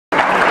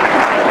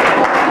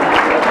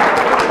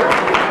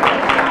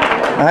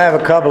I have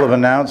a couple of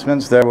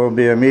announcements. There will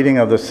be a meeting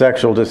of the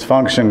sexual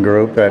dysfunction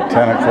group at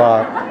 10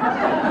 o'clock.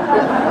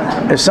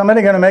 Is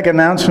somebody going to make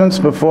announcements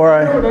before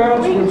I...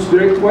 Announcements,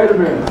 Dick. Wait a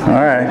minute. All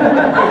right.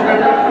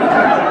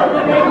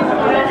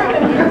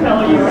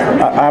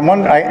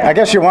 I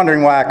guess you're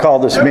wondering why I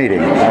called this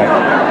meeting. No.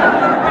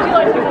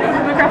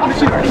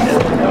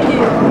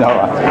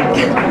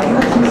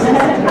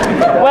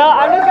 Well,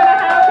 I'm just going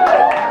to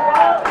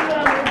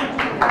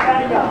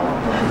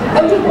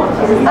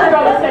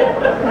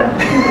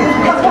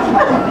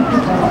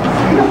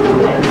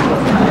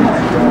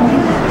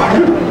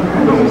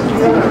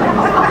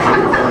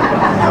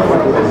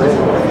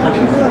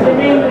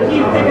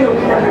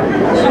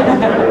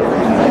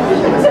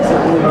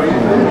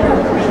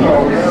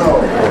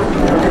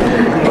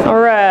All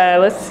right,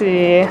 let's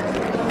see.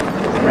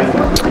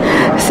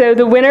 So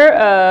the winner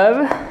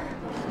of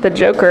the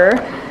Joker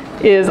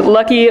is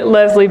Lucky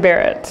Leslie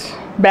Barrett.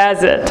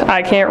 Bassett.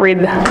 I can't read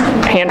the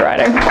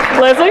handwriting.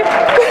 Leslie?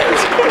 I'm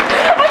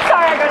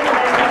sorry, I got your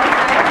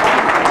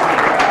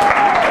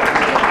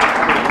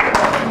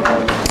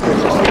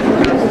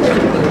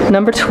name.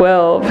 Number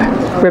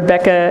 12,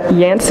 Rebecca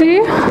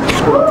Yancey.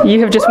 You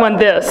have just won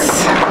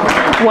this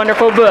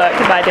wonderful book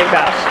by Richard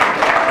Bausch.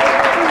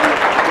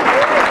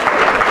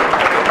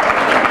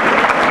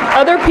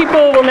 Other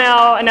people will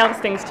now announce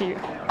things to you.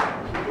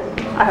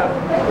 I hope.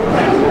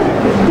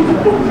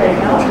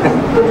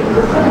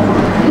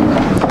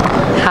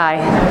 Hi.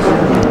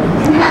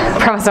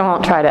 Promise I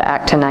won't try to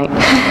act tonight.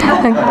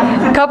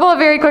 A couple of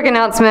very quick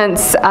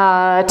announcements.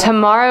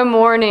 Tomorrow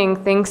morning,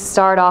 things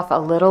start off a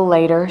little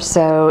later,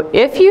 so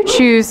if you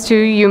choose to,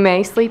 you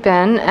may sleep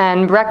in,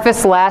 and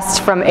breakfast lasts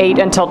from 8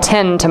 until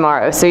 10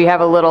 tomorrow, so you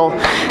have a little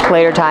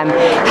later time.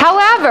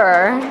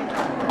 However,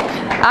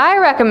 I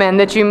recommend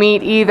that you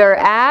meet either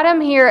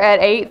Adam here at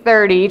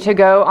 8:30 to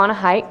go on a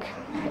hike.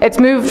 It's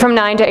moved from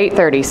 9 to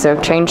 8:30, so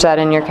change that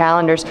in your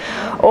calendars.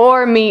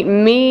 Or meet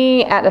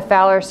me at the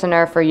Fowler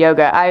Center for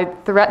yoga. I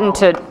threatened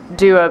to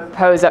do a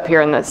pose up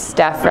here, and the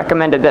staff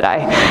recommended that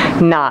I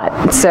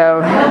not.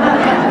 So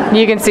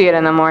you can see it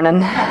in the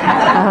morning.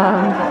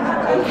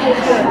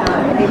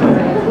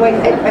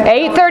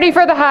 8:30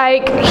 for the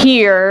hike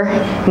here,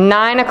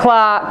 9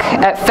 o'clock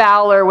at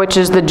Fowler, which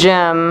is the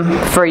gym,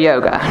 for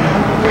yoga.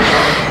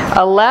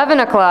 11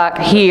 o'clock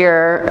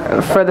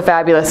here for the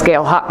fabulous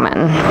Gail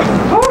Hockman.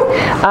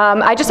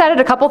 I just added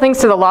a couple things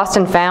to the Lost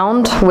and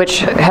Found, which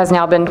has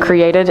now been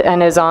created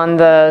and is on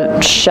the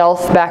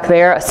shelf back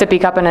there, a sippy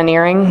cup and an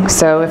earring,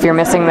 so if you're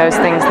missing those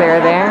things, they're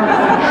there.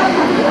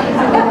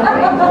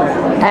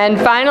 And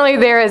finally,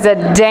 there is a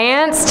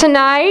dance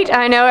tonight.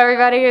 I know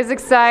everybody is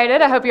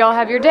excited. I hope you all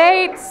have your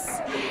dates.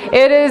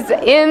 It is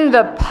in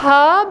the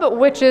pub,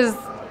 which is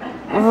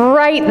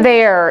right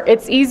there.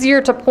 It's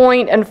easier to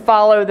point and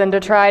follow than to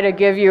try to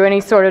give you any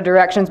sort of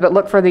directions, but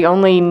look for the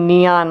only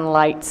neon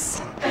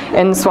lights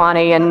in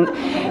Sewanee. And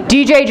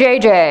DJ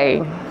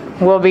JJ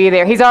will be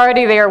there. He's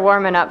already there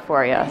warming up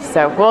for you,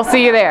 so we'll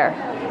see you there.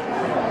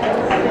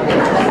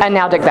 And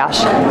now Richard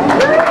Bausch.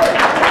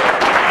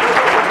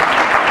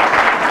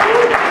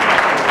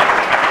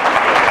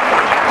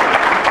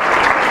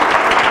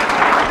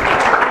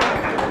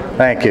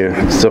 Thank you.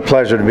 It's a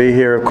pleasure to be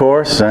here, of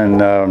course,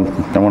 and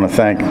I want to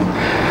thank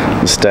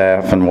the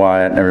staff and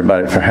Wyatt and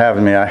everybody for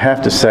having me. I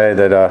have to say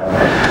that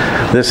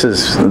this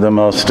is the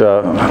most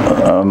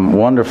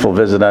wonderful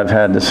visit I've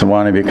had to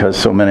Sewanee because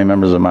so many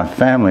members of my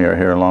family are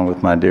here, along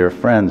with my dear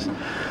friends.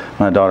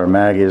 My daughter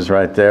Maggie is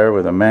right there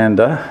with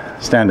Amanda.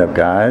 Stand up,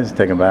 guys.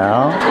 Take a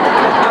bow.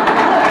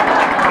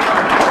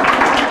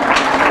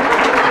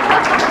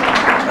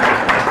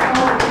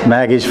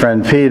 Maggie's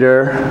friend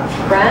Peter.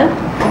 Friend?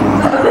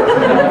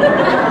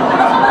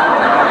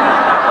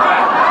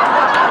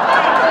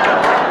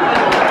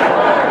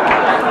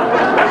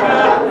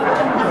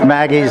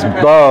 Maggie's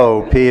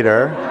beau,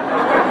 Peter.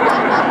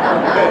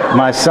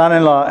 My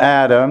son-in-law,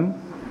 Adam.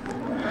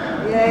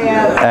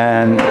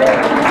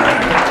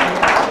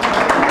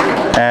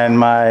 And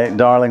my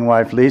darling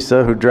wife,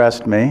 Lisa, who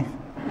dressed me.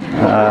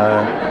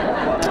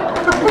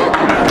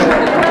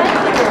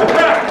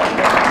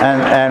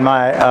 And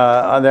my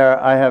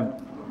I have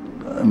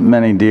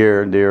many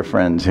dear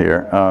friends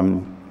here,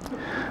 and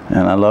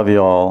I love you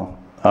all.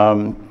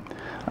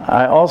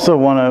 I also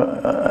want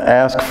to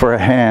ask for a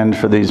hand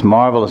for these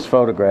marvelous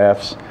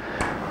photographs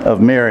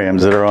of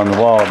Miriam's that are on the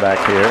wall back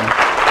here.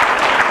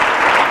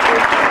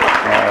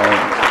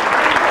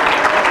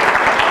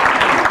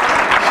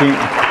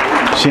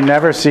 She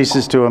never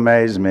ceases to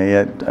amaze me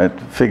at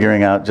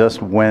figuring out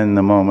just when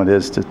the moment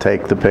is to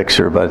take the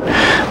picture, but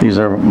these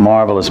are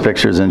marvelous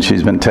pictures and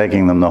she's been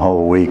taking them the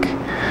whole week.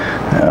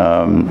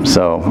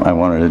 So I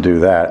wanted to do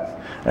that.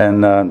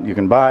 And you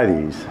can buy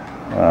these.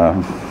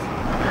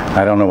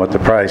 I don't know what the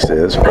price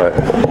is, but...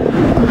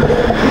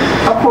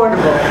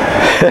 Affordable.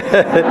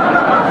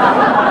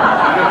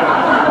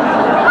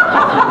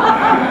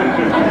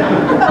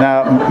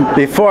 Now,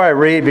 before I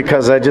read,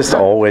 because I just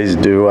always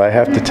do, I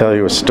have to tell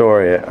you a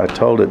story. I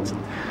told it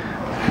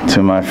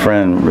to my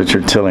friend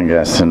Richard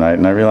Tillinghast tonight,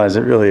 and I realize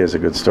it really is a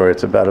good story.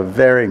 It's about a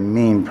very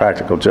mean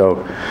practical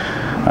joke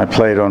I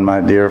played on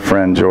my dear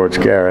friend George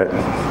Garrett,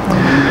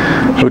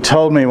 who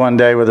told me one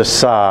day with a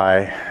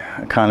sigh,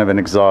 kind of an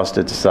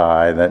exhausted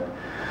sigh, that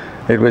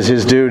it was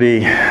his duty.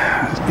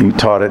 He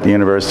taught at the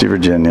University of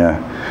Virginia.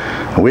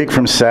 A week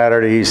from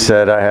Saturday, he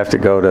said, I have to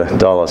go to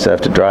Dulles. I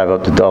have to drive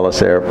up to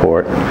Dulles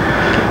Airport.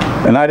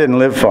 And I didn't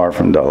live far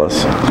from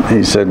Dulles.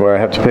 He said, where I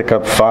have to pick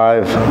up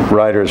 5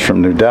 writers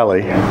from New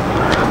Delhi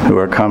who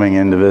are coming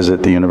in to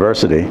visit the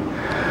university.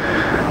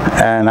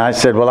 And I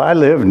said, well, I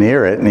live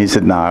near it. And he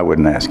said, no, I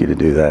wouldn't ask you to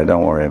do that.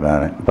 Don't worry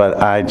about it. But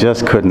I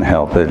just couldn't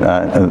help it.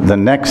 The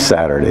next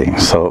Saturday,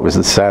 so it was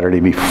the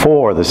Saturday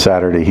before the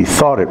Saturday he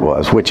thought it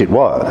was, which it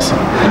was.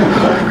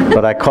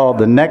 But I called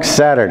the next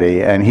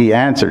Saturday, and he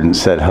answered and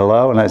said,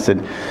 hello. And I said,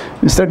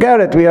 Mr.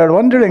 Garrett, we are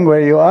wondering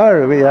where you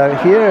are. We are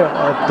here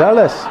at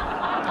Dulles.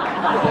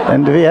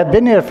 And we have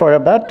been here for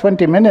about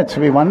 20 minutes.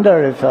 We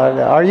wonder if,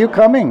 are you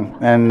coming?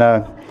 And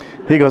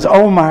he goes,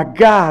 oh my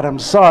God, I'm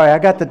sorry, I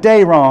got the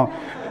day wrong.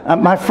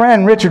 My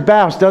friend Richard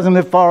Bausch doesn't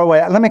live far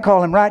away. Let me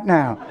call him right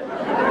now.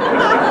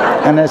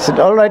 And I said,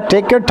 all right,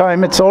 take your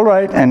time, it's all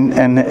right.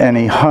 And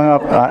he hung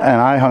up,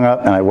 and I hung up,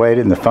 and I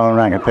waited, and the phone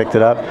rang. I picked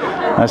it up.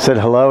 I said,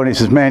 hello, and he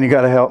says, man, you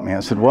got to help me. I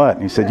said, what?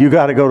 And he said, you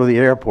got to go to the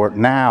airport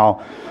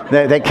now.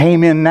 They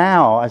came in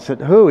now. I said,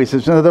 who? He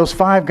says, no, those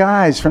 5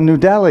 guys from New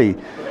Delhi.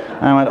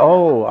 And I went,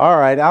 oh, all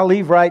right, I'll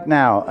leave right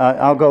now.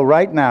 I'll go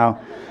right now.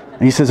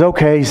 And he says,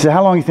 okay. He said,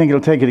 how long do you think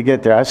it'll take you to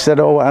get there? I said,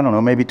 oh, I don't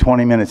know, maybe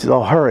 20 minutes. He said,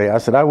 oh, hurry. I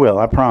said, I will,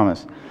 I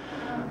promise.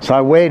 So I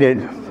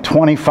waited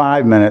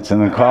 25 minutes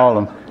and then called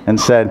him and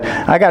said,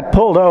 I got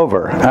pulled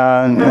over.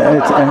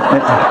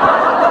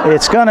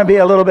 It's going to be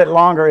a little bit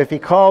longer. If he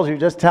calls you,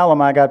 just tell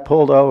him I got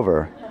pulled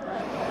over.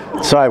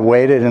 So I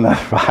waited another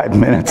 5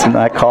 minutes and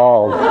I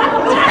called.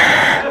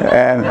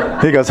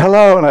 And he goes,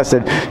 hello. And I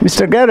said,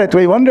 Mr. Garrett,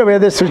 we wonder where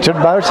this Richard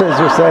Bausch is.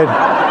 You said.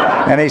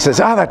 And he says,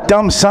 oh, that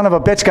dumb son of a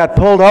bitch got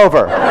pulled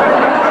over.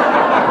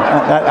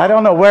 I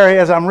don't know where he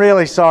is. I'm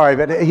really sorry.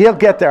 But he'll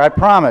get there, I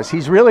promise.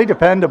 He's really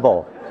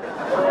dependable.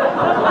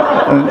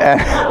 And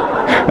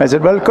I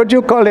said, well, could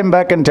you call him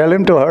back and tell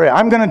him to hurry?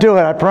 I'm going to do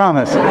it, I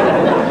promise.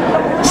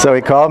 So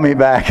he called me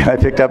back, and I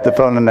picked up the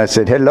phone, and I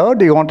said, hello,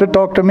 do you want to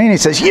talk to me? And he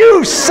says,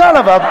 you son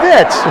of a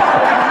bitch!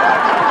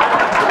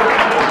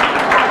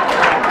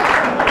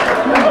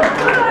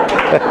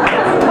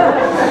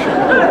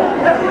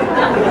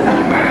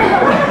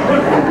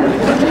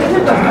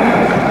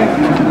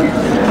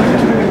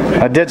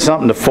 I did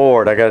something to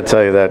Ford, I got to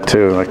tell you that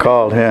too. I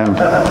called him.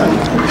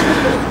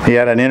 He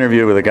had an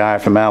interview with a guy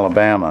from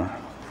Alabama,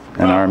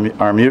 and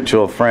our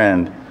mutual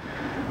friend,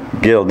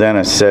 Gil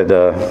Dennis, said,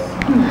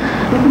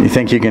 you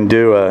think you can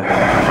do a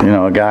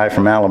guy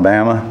from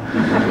Alabama?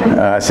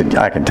 I said,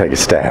 I can take a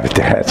stab at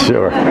that,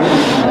 sure.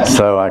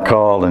 So I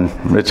called, and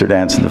Richard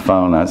answered the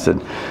phone. I said,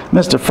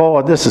 Mr.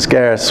 Ford, this is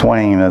Garrett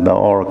Swain of the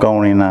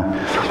Oregonian.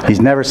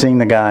 He's never seen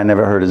the guy,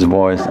 never heard his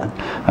voice.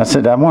 I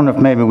said, I wonder if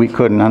maybe we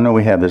couldn't, I know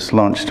we have this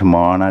lunch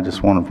tomorrow, and I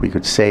just wonder if we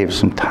could save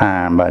some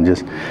time by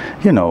just,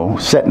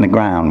 setting the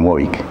ground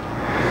week.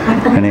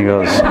 And he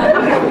goes,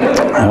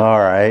 all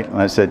right.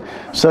 And I said,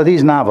 so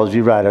these novels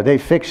you write, are they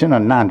fiction or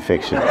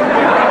nonfiction?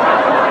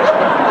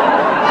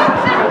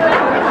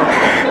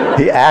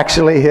 He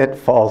actually hit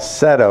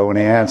falsetto when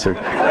he answered.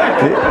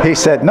 He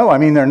said, no,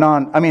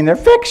 they're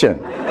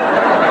fiction.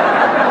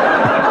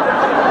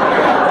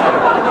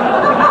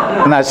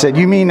 And I said,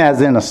 you mean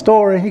as in a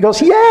story? He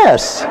goes,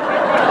 yes.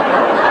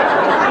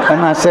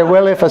 And I said,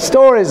 well, if a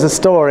story is a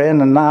story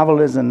and a novel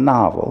is a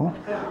novel,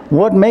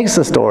 what makes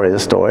a story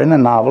and a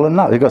novel a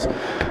novel? He goes,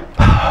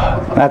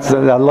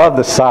 I love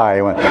the sigh.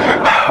 He went,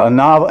 a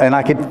novel, and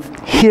I could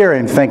hear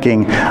him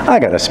thinking, I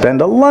got to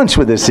spend a lunch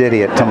with this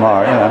idiot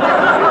tomorrow.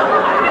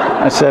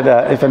 I said,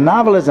 if a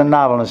novel is a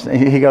novel,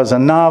 he goes, a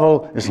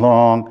novel is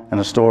long and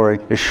a story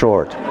is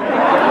short.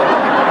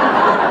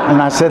 And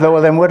I said,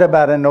 well, then what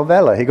about a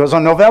novella? He goes, a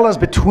novella is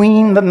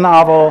between the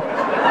novel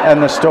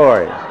and the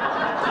story.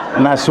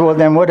 And I said, well,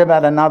 then what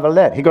about a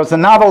novelette? He goes, the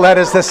novelette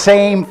is the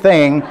same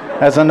thing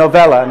as a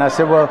novella. And I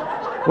said,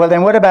 well,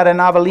 then what about a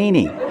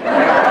novellini?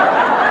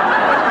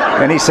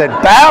 And he said,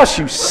 Bausch,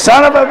 you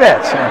son of a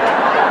bitch.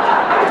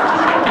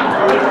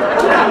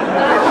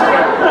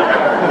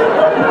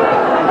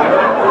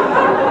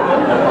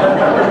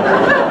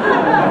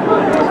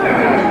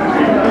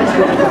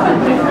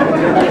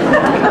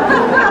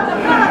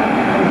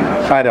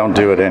 I don't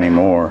do it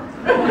anymore.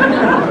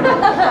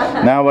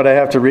 Now what I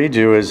have to read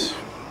you is,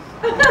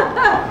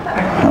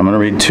 I'm going to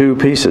read 2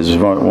 pieces,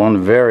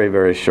 one very,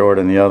 very short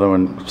and the other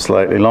one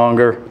slightly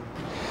longer.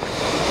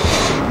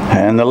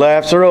 And the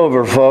laughs are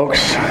over,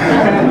 folks.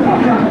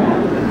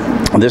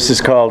 This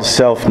is called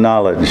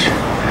Self-Knowledge.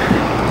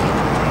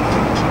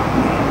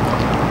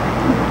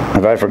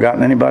 Have I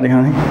forgotten anybody,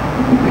 honey?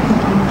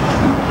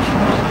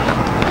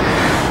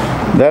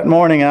 That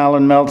morning,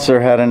 Alan Meltzer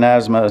had an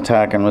asthma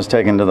attack and was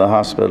taken to the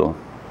hospital.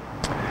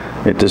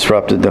 It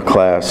disrupted the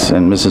class,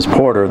 and Mrs.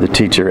 Porter, the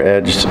teacher,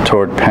 edged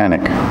toward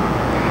panic.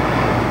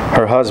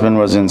 Her husband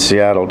was in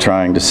Seattle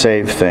trying to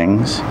save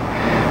things.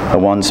 A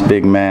once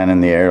big man in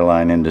the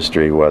airline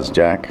industry was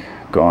Jack.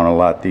 Gone a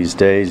lot these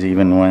days,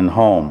 even when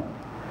home.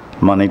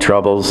 Money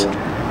troubles,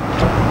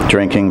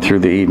 drinking through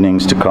the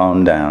evenings to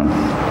calm down.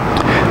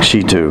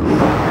 She too.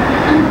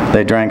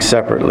 They drank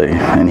separately,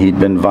 and he'd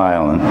been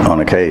violent on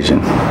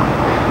occasion.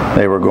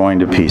 They were going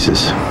to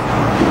pieces.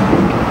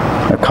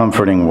 A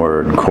comforting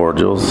word,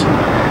 cordials.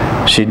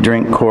 She'd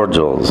drink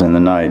cordials in the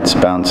nights,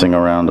 bouncing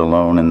around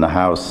alone in the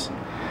house.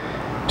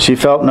 She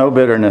felt no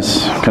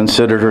bitterness,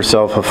 considered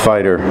herself a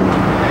fighter.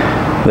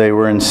 They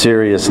were in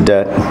serious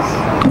debt,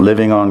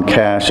 living on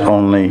cash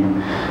only,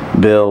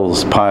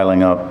 bills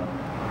piling up.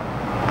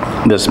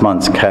 This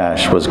month's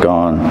cash was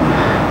gone.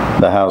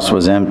 The house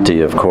was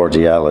empty of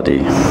cordiality.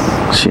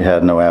 She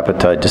had no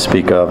appetite to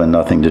speak of and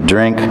nothing to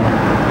drink.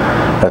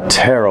 A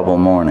terrible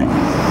morning.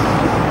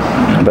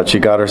 But she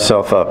got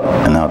herself up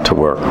and out to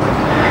work.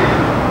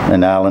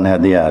 And Alan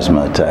had the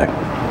asthma attack.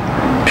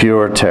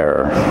 Pure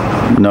terror.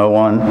 No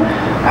one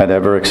had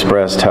ever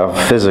expressed how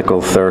physical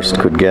thirst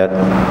could get,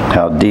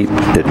 how deep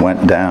it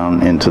went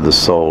down into the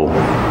soul.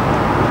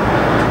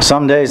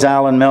 Some days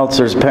Alan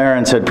Meltzer's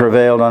parents had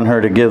prevailed on her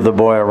to give the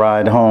boy a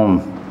ride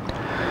home.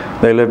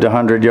 They lived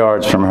 100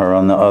 yards from her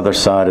on the other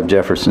side of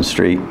Jefferson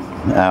Street.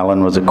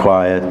 Alan was a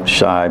quiet,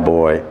 shy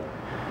boy.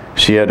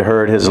 She had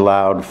heard his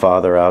loud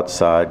father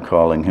outside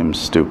calling him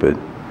stupid.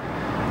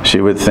 She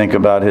would think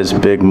about his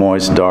big,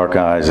 moist, dark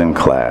eyes in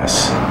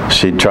class.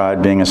 She'd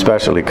tried being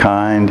especially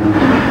kind.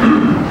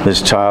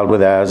 This child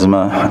with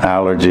asthma,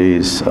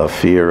 allergies, a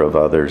fear of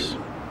others.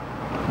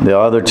 The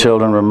other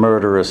children were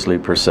murderously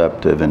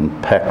perceptive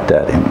and pecked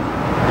at him.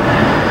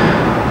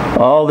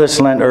 All this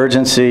lent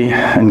urgency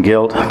and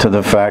guilt to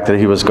the fact that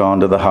he was gone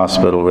to the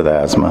hospital with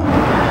asthma.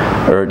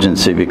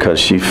 Urgency because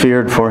she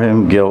feared for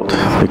him, guilt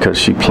because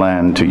she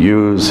planned to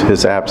use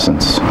his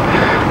absence.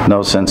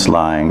 No sense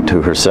lying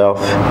to herself.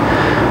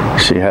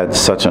 She had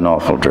such an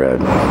awful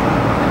dread.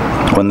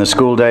 When the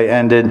school day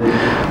ended,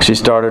 she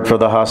started for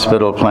the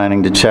hospital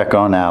planning to check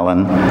on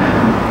Alan.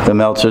 The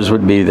Meltzers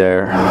would be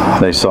there.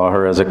 They saw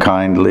her as a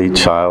kindly,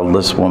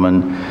 childless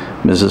woman,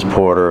 Mrs.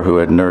 Porter, who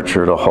had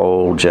nurtured a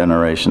whole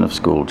generation of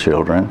school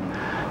children.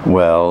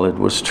 Well, it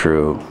was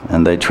true,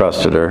 and they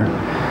trusted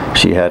her.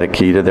 She had a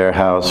key to their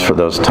house for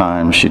those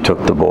times she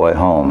took the boy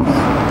home.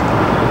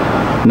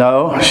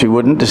 No, she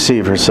wouldn't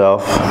deceive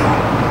herself.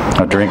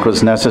 A drink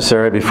was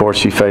necessary before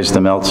she faced the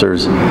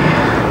Meltzers,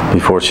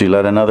 before she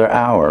let another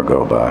hour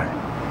go by.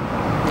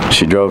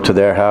 She drove to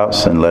their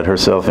house and let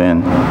herself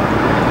in.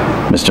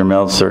 Mr.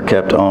 Meltzer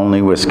kept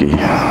only whiskey.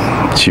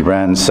 She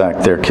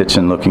ransacked their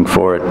kitchen looking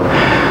for it,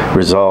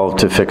 resolved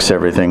to fix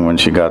everything when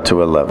she got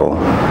to a level.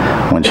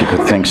 When she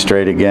could think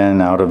straight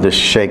again out of this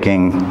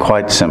shaking,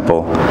 quite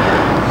simple,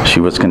 she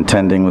was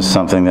contending with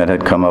something that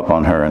had come up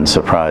on her and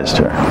surprised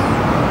her.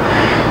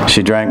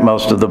 She drank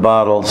most of the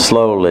bottle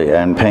slowly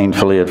and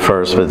painfully at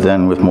first, but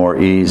then with more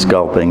ease,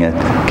 gulping it,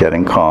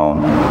 getting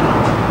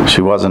calm.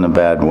 She wasn't a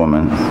bad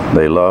woman.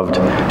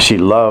 She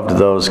loved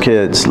those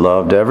kids,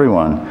 loved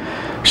everyone.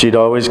 She'd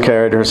always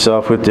carried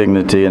herself with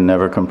dignity and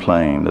never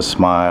complained, a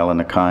smile and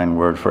a kind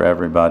word for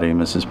everybody,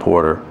 Mrs.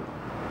 Porter.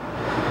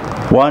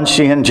 Once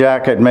she and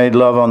Jack had made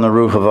love on the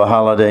roof of a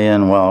Holiday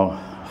Inn while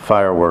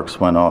fireworks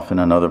went off in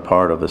another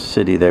part of the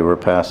city they were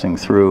passing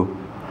through.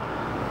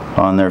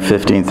 On their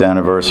 15th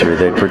anniversary,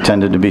 they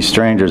pretended to be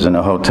strangers in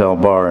a hotel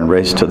bar and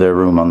raced to their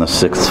room on the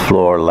 6th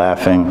floor,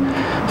 laughing,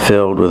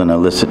 filled with an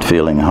illicit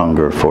feeling,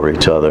 hunger for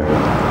each other.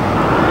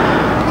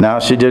 Now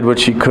she did what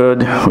she could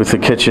with the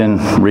kitchen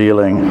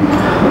reeling.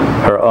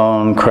 Her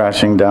own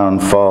crashing down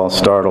fall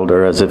startled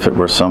her as if it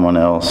were someone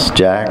else.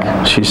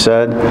 Jack, she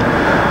said.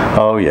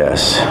 Oh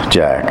yes,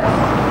 Jack.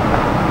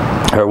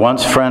 Her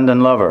once friend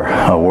and lover,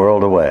 a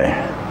world away.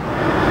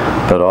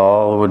 But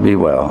all would be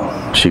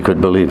well. She could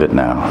believe it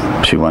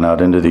now. She went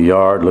out into the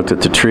yard, looked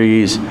at the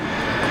trees,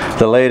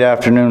 the late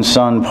afternoon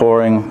sun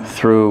pouring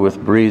through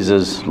with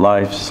breezes,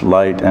 life's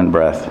light and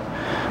breath,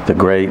 the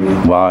great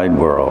wide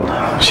world.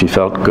 She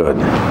felt good.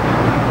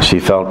 She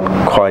felt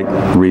quite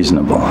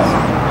reasonable.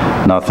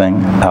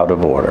 Nothing out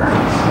of order.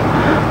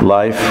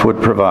 Life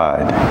would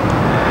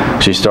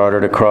provide. She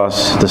started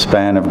across the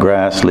span of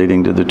grass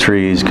leading to the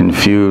trees,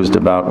 confused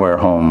about where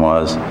home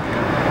was.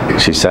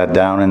 She sat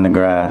down in the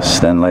grass,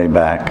 then lay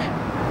back.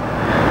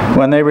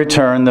 When they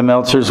returned, the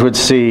Meltzers would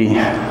see.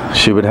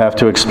 She would have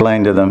to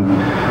explain to them,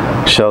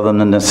 show them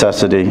the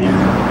necessity.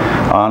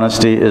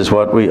 Honesty is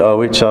what we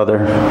owe each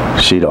other.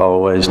 She'd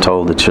always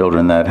told the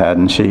children that,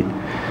 hadn't she?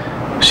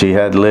 She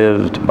had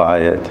lived by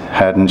it,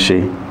 hadn't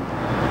she?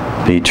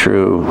 Be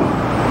true,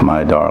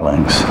 my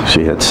darlings,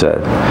 she had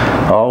said.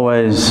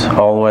 Always,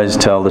 always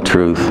tell the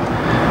truth,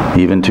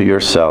 even to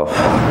yourself.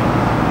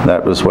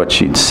 That was what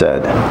she'd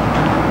said.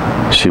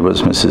 She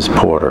was Mrs.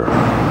 Porter.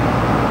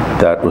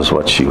 That was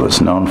what she was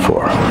known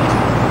for.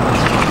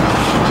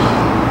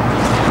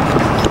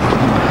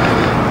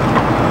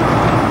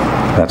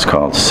 That's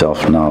called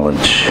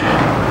self-knowledge.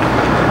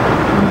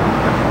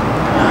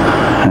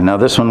 And now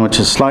this one, which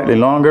is slightly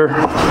longer.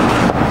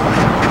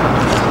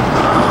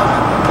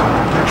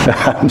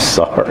 I'm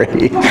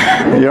sorry.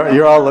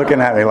 You're all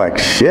looking at me like,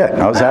 shit,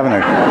 I was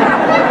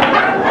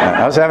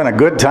having a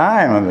good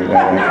time.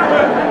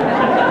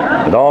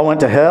 It all went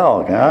to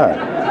hell,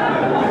 God.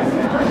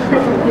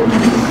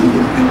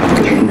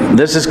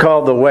 This is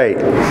called The Wait.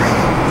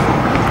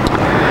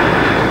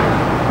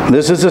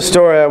 This is a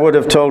story I would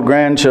have told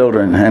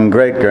grandchildren and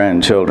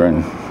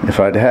great-grandchildren if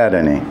I'd had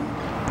any.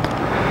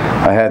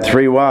 I had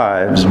 3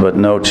 wives, but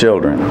no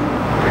children.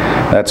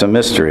 That's a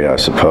mystery, I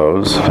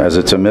suppose, as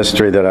it's a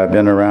mystery that I've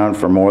been around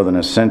for more than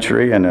a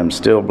century and am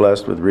still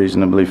blessed with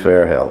reasonably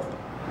fair health.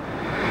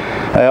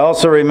 I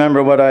also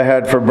remember what I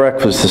had for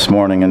breakfast this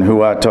morning and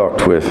who I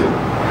talked with.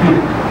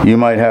 You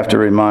might have to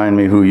remind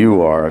me who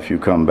you are if you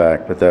come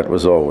back, but that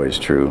was always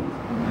true.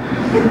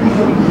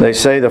 They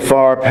say the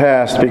far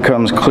past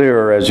becomes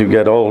clearer as you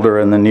get older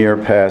and the near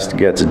past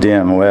gets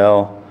dim.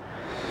 Well,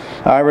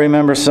 I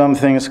remember some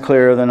things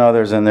clearer than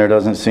others, and there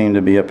doesn't seem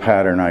to be a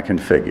pattern I can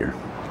figure.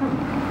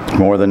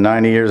 More than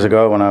 90 years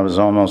ago, when I was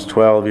almost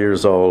 12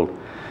 years old,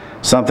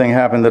 something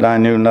happened that I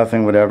knew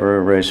nothing would ever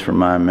erase from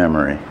my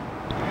memory.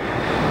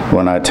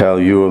 When I tell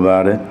you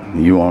about it,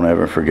 you won't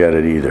ever forget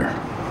it either.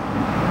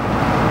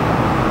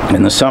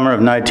 In the summer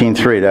of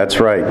 1903, that's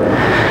right,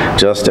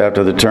 just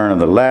after the turn of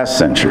the last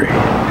century,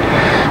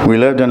 we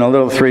lived in a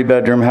little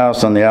 3-bedroom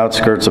house on the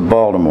outskirts of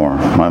Baltimore,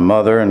 my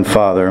mother and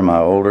father, my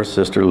older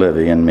sister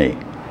Livy, and me.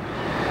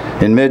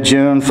 In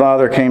mid-June,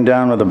 Father came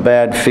down with a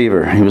bad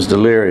fever. He was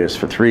delirious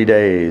for 3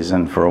 days,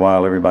 and for a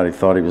while everybody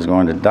thought he was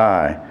going to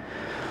die.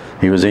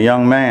 He was a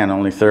young man,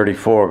 only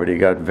 34, but he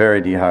got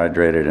very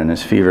dehydrated, and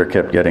his fever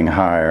kept getting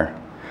higher.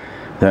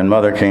 Then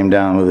Mother came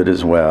down with it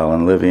as well,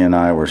 and Livy and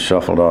I were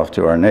shuffled off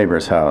to our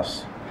neighbor's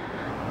house.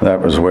 That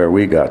was where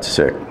we got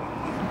sick.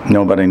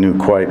 Nobody knew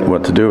quite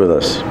what to do with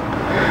us.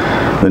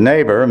 The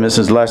neighbor,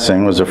 Mrs.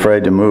 Lessing, was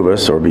afraid to move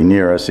us or be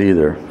near us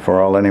either. For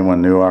all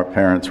anyone knew, our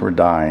parents were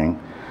dying.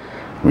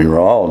 We were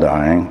all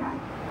dying.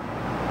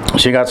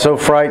 She got so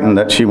frightened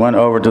that she went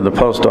over to the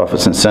post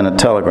office and sent a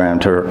telegram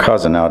to her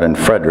cousin out in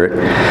Frederick,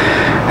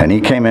 and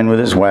he came in with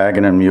his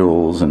wagon and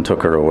mules and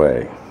took her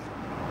away.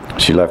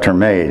 She left her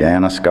maid,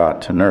 Anna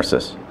Scott, to nurse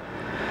us.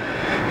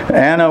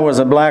 Anna was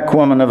a black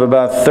woman of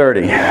about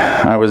 30.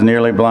 I was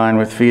nearly blind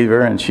with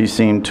fever, and she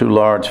seemed too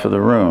large for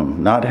the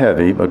room. Not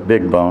heavy, but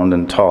big-boned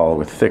and tall,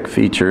 with thick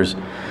features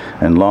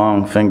and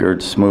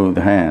long-fingered, smooth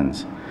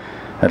hands.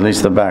 At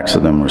least the backs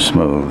of them were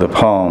smooth. The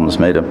palms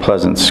made a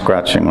pleasant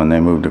scratching when they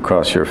moved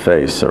across your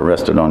face or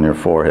rested on your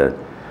forehead.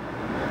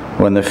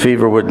 When the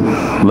fever would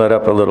let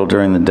up a little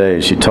during the day,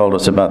 she told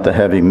us about the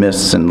heavy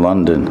mists in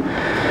London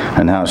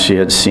and how she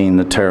had seen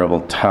the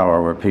terrible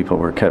tower where people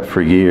were kept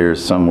for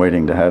years, some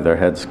waiting to have their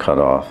heads cut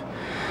off.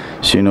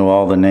 She knew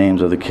all the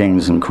names of the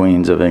kings and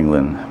queens of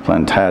England,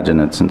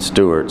 Plantagenets and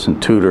Stuarts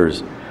and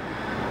Tudors.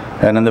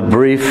 And in the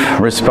brief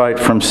respite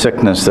from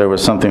sickness, there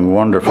was something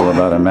wonderful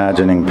about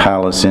imagining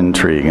palace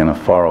intrigue in a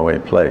faraway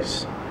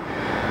place.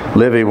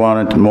 Livy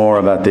wanted more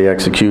about the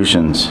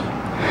executions.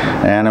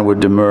 Anna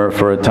would demur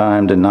for a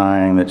time,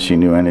 denying that she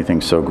knew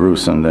anything so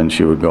gruesome. Then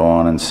she would go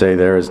on and say,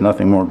 there is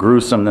nothing more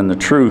gruesome than the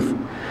truth.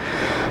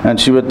 And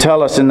she would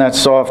tell us in that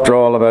soft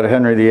drawl about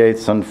Henry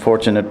VIII's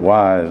unfortunate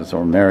wives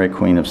or Mary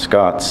Queen of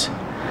Scots.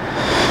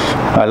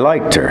 I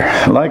liked her,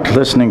 liked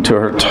listening to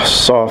her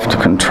soft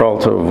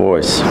contralto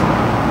voice.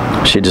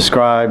 She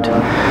described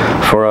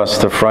for us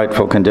the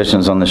frightful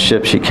conditions on the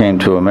ship she came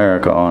to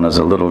America on as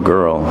a little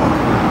girl,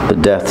 the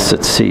deaths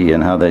at sea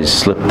and how they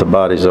slipped the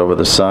bodies over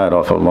the side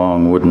off a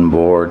long wooden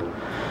board.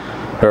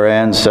 Her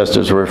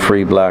ancestors were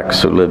free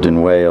blacks who lived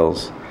in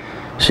Wales.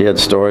 She had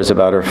stories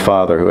about her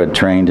father who had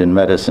trained in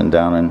medicine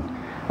down in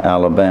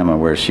Alabama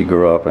where she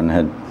grew up and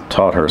had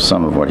taught her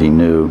some of what he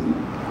knew.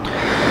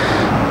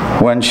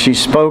 When she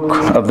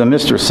spoke of the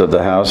mistress of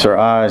the house, her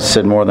eyes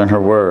said more than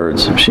her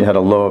words. She had a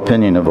low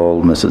opinion of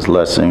old Mrs.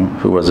 Lessing,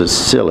 who was as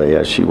silly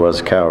as she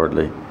was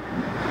cowardly.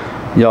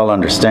 Y'all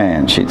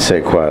understand, she'd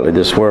say quietly,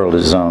 this world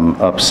is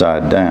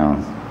upside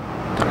down.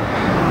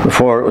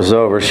 Before it was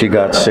over, she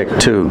got sick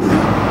too.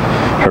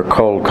 Her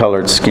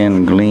cold-colored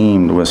skin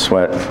gleamed with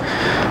sweat,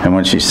 and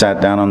when she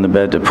sat down on the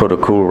bed to put a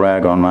cool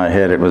rag on my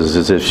head, it was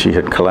as if she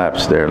had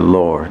collapsed there.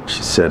 Lord,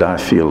 she said, I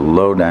feel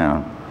low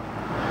down.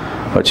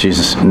 But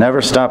she's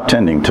never stopped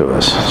tending to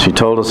us. She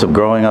told us of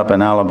growing up in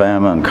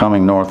Alabama and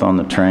coming north on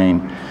the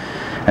train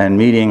and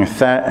meeting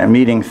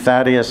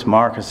Thaddeus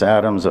Marcus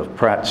Adams of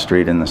Pratt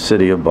Street in the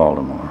city of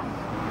Baltimore.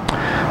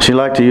 She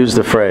liked to use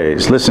the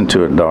phrase, listen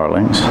to it,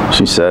 darlings,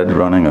 she said,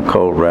 running a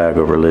cold rag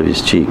over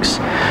Livy's cheeks.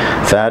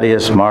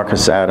 Thaddeus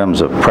Marcus Adams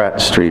of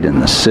Pratt Street in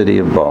the city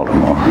of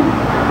Baltimore.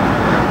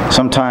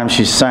 Sometimes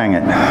she sang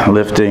it,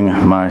 lifting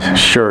my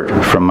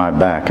shirt from my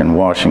back and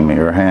washing me,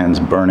 her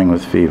hands burning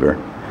with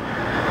fever.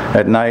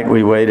 At night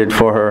we waited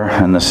for her,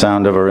 and the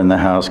sound of her in the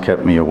house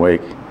kept me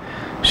awake.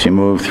 She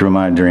moved through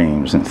my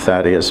dreams, and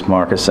Thaddeus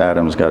Marcus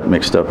Adams got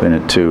mixed up in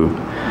it too.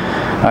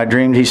 I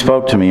dreamed he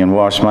spoke to me and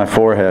washed my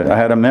forehead. I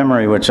had a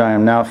memory which I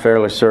am now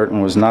fairly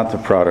certain was not the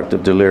product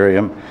of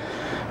delirium,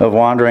 of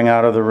wandering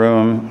out of the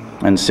room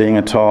and seeing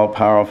a tall,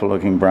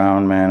 powerful-looking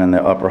brown man in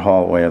the upper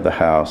hallway of the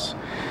house.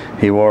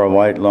 He wore a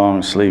white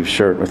long-sleeved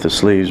shirt with the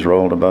sleeves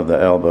rolled above the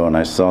elbow, and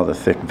I saw the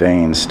thick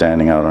veins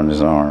standing out on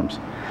his arms.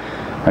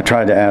 I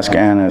tried to ask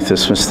Anna if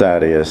this was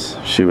Thaddeus.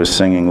 She was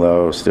singing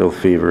low, still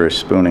feverish,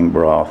 spooning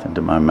broth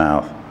into my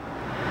mouth.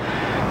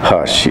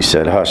 "Hush," she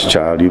said. "Hush,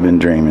 child, you've been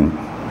dreaming."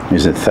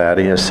 "Is it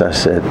Thaddeus?" I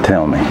said.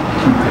 "Tell me."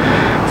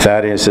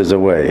 "Thaddeus is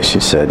away," she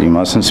said. "You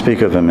mustn't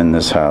speak of him in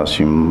this house.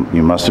 You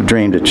must have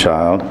dreamed it,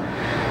 child."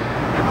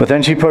 But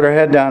then she put her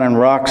head down and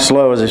rocked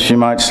slow as if she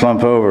might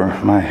slump over.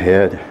 "My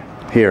head."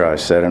 "Here," I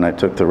said, and I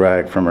took the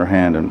rag from her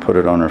hand and put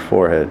it on her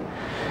forehead.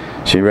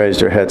 She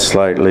raised her head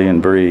slightly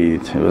and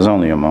breathed. It was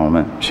only a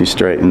moment. She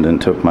straightened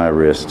and took my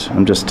wrist.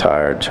 "I'm just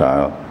tired,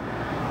 child."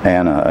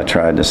 "Anna," I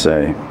tried to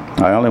say.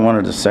 I only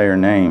wanted to say her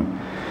name,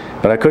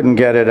 but I couldn't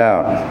get it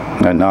out.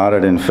 I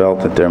nodded and felt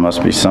that there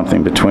must be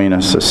something between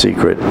us, a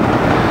secret.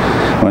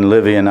 When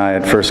Livy and I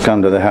had first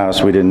come to the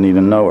house, we didn't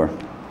even know her.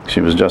 She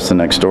was just the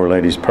next-door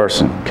lady's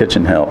person,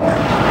 kitchen help.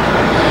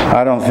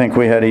 I don't think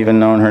we had even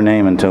known her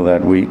name until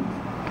that week.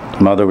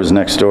 Mother was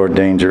next door,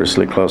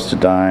 dangerously close to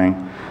dying.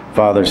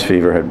 Father's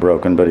fever had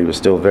broken, but he was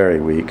still very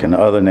weak, and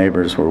other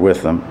neighbors were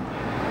with them.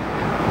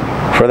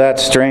 For that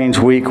strange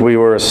week, we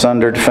were a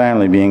sundered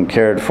family being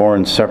cared for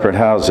in separate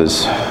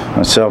houses.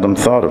 I seldom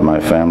thought of my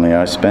family.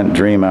 I spent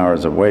dream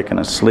hours awake and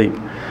asleep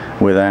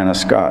with Anna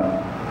Scott.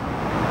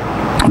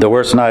 The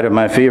worst night of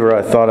my fever,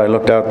 I thought I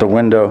looked out the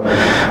window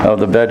of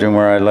the bedroom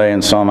where I lay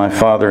and saw my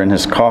father in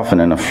his coffin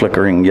in a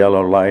flickering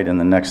yellow light in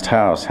the next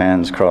house,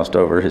 hands crossed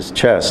over his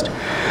chest.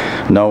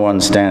 No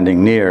one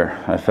standing near.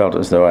 I felt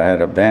as though I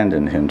had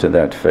abandoned him to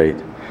that fate.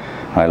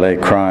 I lay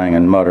crying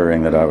and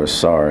muttering that I was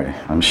sorry.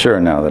 I'm sure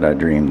now that I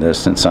dreamed this,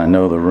 since I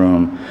know the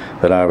room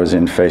that I was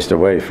in faced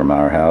away from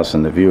our house,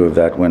 and the view of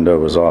that window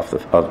was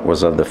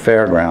of the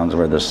fairgrounds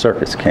where the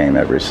circus came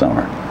every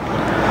summer.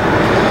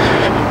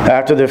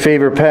 After the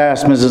fever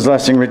passed, Mrs.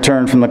 Lessing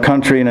returned from the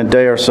country, and a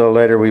day or so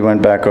later we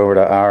went back over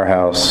to our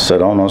house.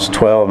 At almost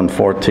 12 and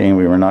 14,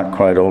 we were not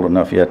quite old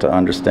enough yet to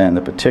understand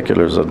the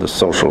particulars of the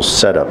social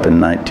setup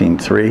in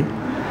 1903.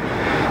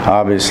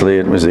 Obviously,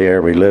 it was the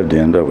air we lived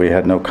in, but we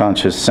had no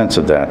conscious sense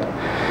of that.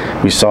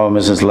 We saw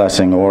Mrs.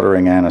 Lessing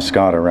ordering Anna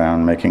Scott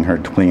around, making her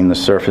clean the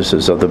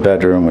surfaces of the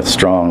bedroom with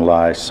strong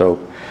lye soap,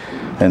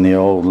 and the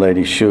old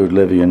lady shooed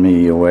Livy and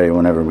me away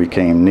whenever we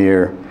came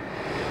near.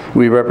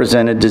 We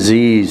represented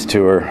disease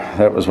to her.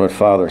 That was what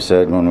Father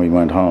said when we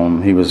went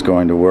home. He was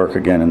going to work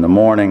again in the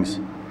mornings.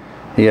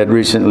 He had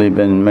recently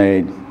been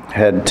made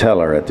head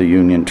teller at the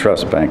Union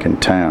Trust Bank in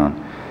town.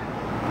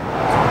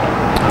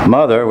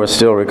 Mother was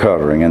still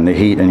recovering, and the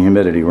heat and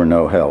humidity were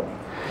no help.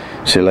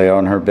 She lay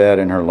on her bed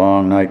in her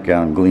long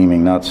nightgown,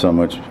 gleaming not so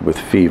much with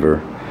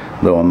fever,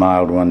 though a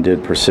mild one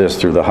did persist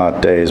through the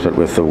hot days, but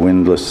with the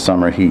windless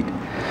summer heat.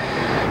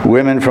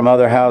 Women from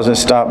other houses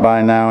stopped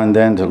by now and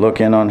then to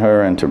look in on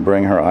her and to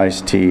bring her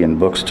iced tea and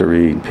books to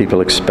read. People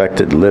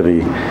expected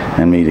Livy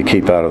and me to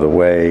keep out of the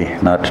way,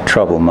 not to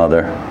trouble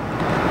Mother.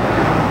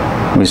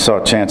 We saw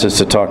chances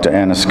to talk to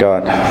Anna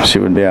Scott. She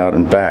would be out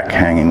and back,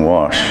 hanging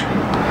wash.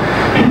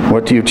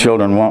 "What do you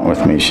children want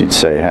with me?" she'd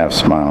say, half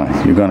smiling.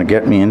 "You're going to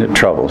get me into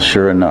trouble,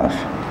 sure enough."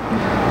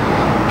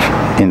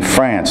 "In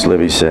France,"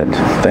 Livy said,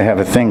 "they have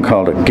a thing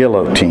called a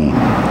guillotine."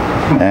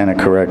 Anna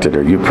corrected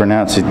her. "You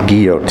pronounce it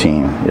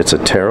guillotine. It's a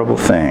terrible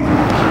thing."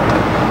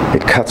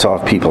 "It cuts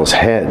off people's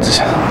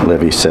heads,"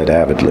 Livy said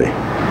avidly.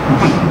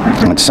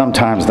 "And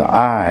sometimes the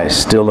eyes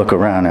still look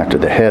around after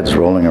the head's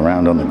rolling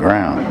around on the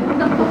ground."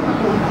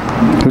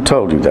 "Who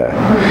told you that?"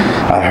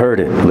 "I heard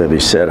it," Livy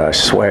said. "I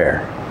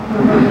swear."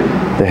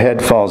 "The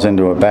head falls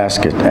into a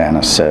basket,"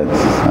 Anna said.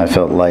 I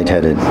felt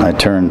lightheaded. I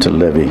turned to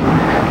Livy.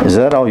 "Is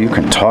that all you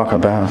can talk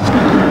about?"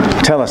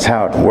 "Tell us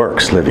how it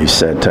works," Livy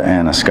said to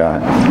Anna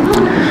Scott.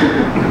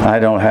 "I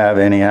don't have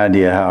any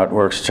idea how it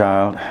works,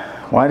 child."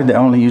 "Why did they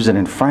only use it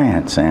in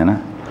France,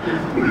 Anna?"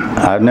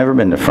 "I've never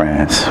been to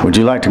France. Would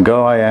you like to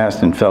go?" I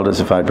asked, and felt as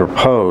if I'd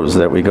proposed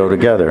that we go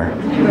together.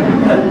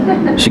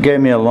 She gave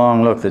me a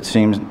long look that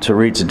seemed to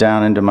reach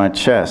down into my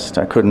chest.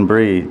 I couldn't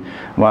breathe.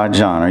 "Why,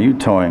 John, are you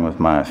toying with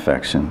my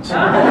affections?"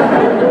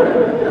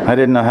 I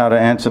didn't know how to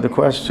answer the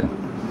question.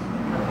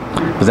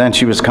 But then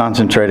she was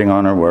concentrating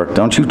on her work.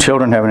 "Don't you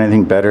children have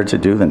anything better to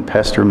do than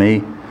pester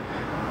me?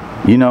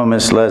 You know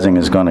Miss Lessing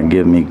is going to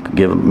give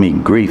me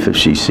grief if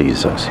she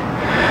sees us."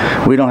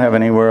 "We don't have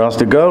anywhere else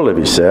to go,"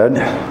 Livy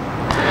said.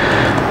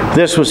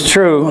 This was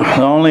true.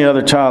 The only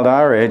other child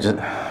our age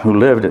who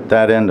lived at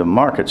that end of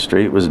Market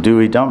Street was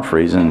Dewey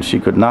Dumfries, and she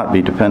could not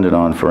be depended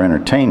on for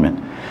entertainment.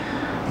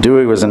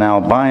 Dewey was an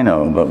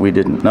albino, but we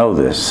didn't know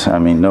this. I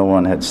mean, no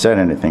one had said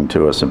anything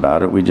to us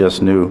about it. We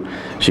just knew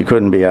she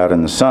couldn't be out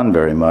in the sun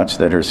very much,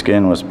 that her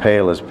skin was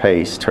pale as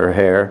paste, her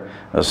hair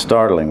a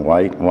startling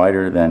white,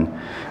 whiter than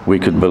we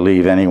could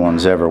believe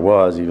anyone's ever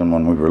was, even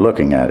when we were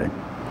looking at it.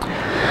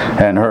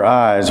 And her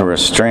eyes were a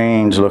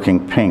strange-looking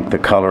pink, the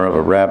color of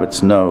a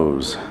rabbit's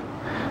nose.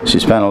 She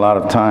spent a lot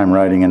of time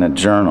writing in a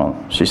journal.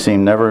 She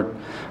seemed never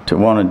to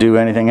want to do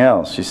anything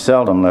else. She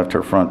seldom left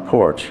her front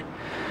porch.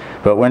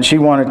 But when she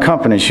wanted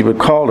company, she would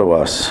call to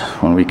us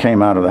when we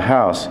came out of the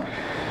house.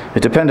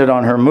 It depended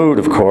on her mood,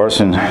 of course,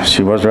 and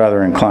she was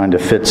rather inclined to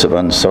fits of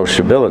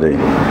unsociability.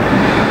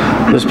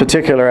 This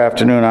particular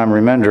afternoon, I'm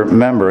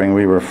remembering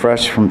we were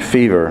fresh from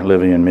fever,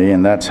 Livy and me,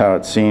 and that's how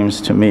it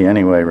seems to me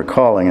anyway,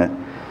 recalling it.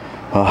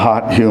 A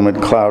hot,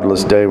 humid,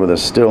 cloudless day with a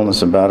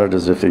stillness about it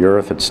as if the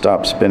earth had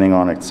stopped spinning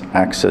on its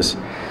axis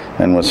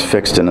and was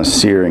fixed in a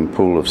searing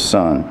pool of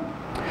sun.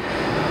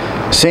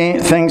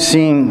 Things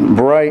seemed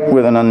bright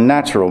with an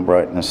unnatural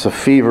brightness, a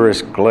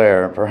feverish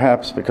glare,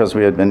 perhaps because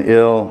we had been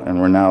ill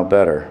and were now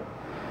better.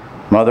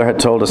 Mother had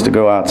told us to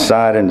go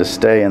outside and to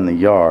stay in the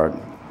yard.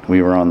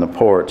 We were on the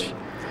porch.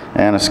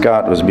 Anna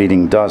Scott was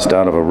beating dust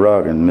out of a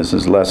rug in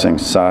Mrs.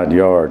 Lessing's side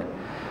yard.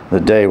 The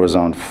day was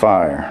on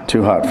fire,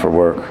 too hot for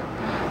work.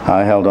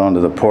 I held on to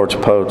the porch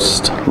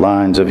post.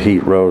 Lines of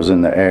heat rose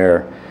in the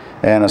air.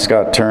 Anna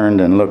Scott turned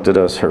and looked at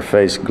us, her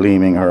face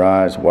gleaming, her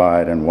eyes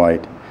wide and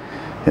white.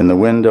 In the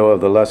window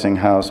of the Lessing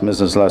house,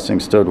 Mrs.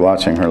 Lessing stood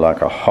watching her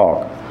like a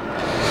hawk.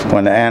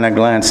 When Anna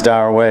glanced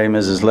our way,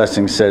 Mrs.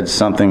 Lessing said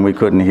something we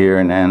couldn't hear,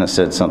 and Anna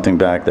said something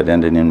back that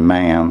ended in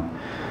ma'am.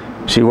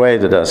 She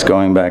waved at us,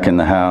 going back in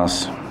the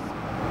house.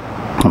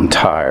 I'm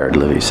tired,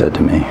 Livy said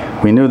to me.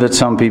 We knew that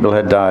some people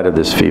had died of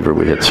this fever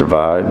we had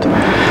survived.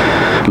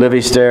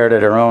 Livy stared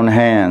at her own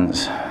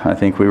hands. I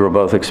think we were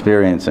both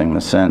experiencing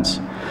the sense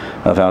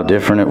of how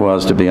different it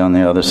was to be on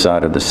the other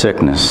side of the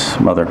sickness.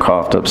 Mother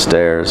coughed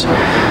upstairs,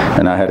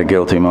 and I had a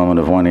guilty moment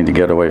of wanting to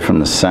get away from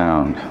the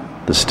sound.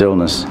 The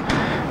stillness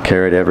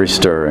carried every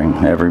stirring,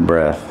 every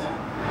breath.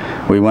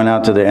 We went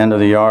out to the end of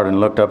the yard and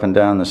looked up and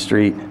down the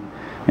street.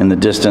 In the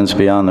distance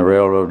beyond the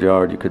railroad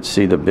yard, you could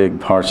see the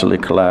big, partially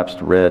collapsed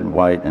red,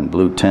 white, and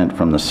blue tent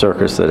from the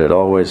circus that had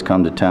always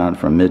come to town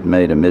from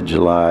mid-May to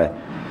mid-July,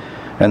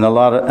 and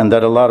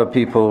that a lot of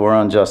people were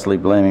unjustly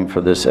blaming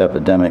for this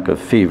epidemic of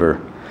fever.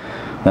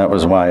 That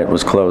was why it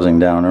was closing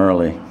down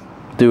early.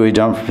 Dewey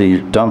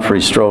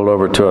Dumfrey strolled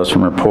over to us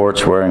from her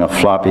porch wearing a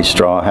floppy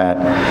straw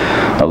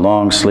hat, a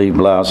long-sleeved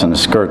blouse, and a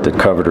skirt that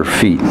covered her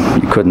feet.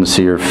 You couldn't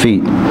see her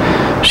feet.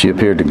 She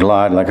appeared to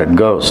glide like a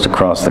ghost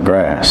across the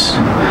grass.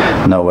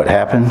 Know what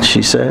happened?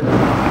 She said.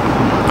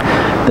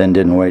 Then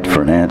didn't wait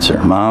for an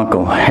answer. My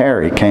Uncle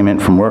Harry came in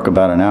from work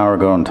about an hour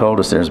ago and told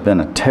us there's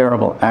been a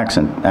terrible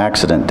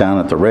accident down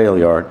at the rail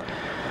yard.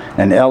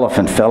 An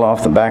elephant fell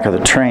off the back of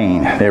the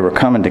train. They were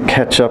coming to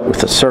catch up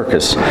with the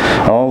circus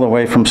all the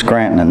way from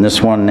Scranton, and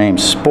this one named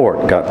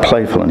Sport got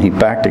playful, and he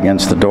backed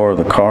against the door of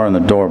the car, and the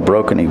door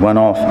broke, and he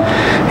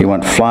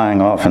went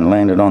flying off and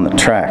landed on the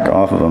track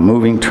off of a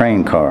moving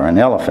train car. An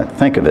elephant,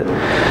 think of it.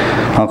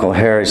 Uncle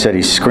Harry said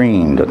he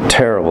screamed, a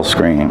terrible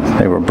scream.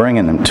 They were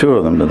bringing them, two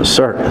of them, to the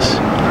circus.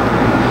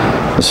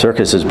 The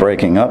circus is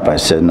breaking up, I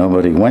said.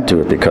 Nobody went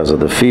to it because of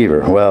the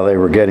fever. Well, they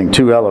were getting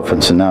two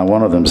elephants, and now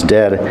one of them's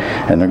dead,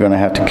 and they're going to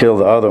have to kill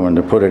the other one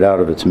to put it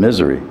out of its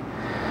misery.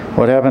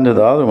 What happened to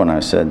the other one, I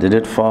said. Did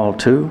it fall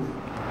too?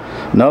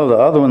 No, the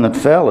other one that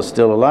fell is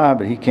still alive,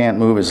 but he can't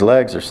move his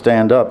legs or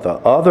stand up. The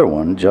other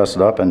one just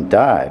up and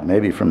died,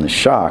 maybe from the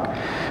shock.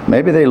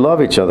 Maybe they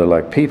love each other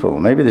like people.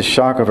 Maybe the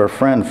shock of her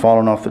friend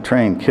falling off the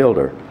train killed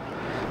her.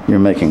 You're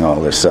making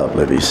all this up,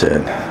 Livy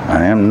said.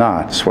 I am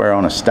not. Swear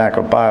on a stack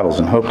of Bibles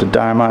and hope to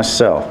die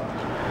myself.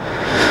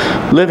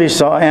 Livy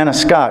saw Anna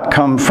Scott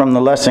come from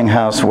the Lessing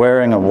house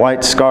wearing a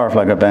white scarf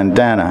like a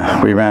bandana.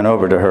 We ran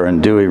over to her,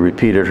 and Dewey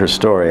repeated her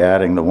story,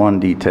 adding the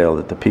one detail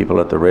that the people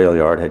at the rail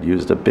yard had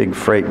used a big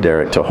freight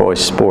derrick to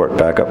hoist Sport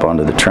back up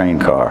onto the train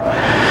car.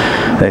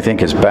 They think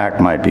his back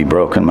might be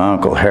broken. My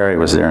Uncle Harry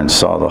was there and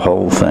saw the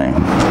whole thing.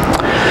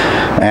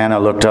 Anna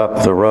looked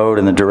up the road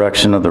in the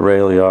direction of the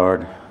rail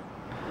yard.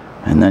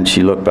 And then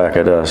she looked back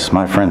at us.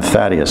 My friend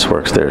Thaddeus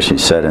works there, she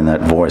said in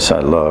that voice I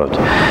loved.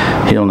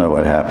 He'll know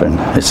what happened.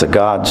 It's the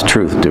God's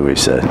truth, Dewey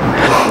said.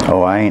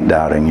 Oh, I ain't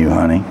doubting you,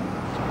 honey.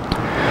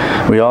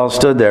 We all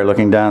stood there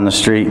looking down the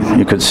street.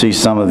 You could see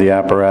some of the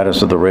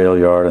apparatus of the rail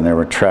yard, and there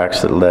were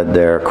tracks that led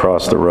there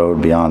across the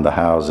road beyond the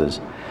houses.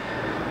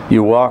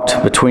 You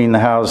walked between the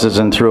houses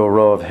and through a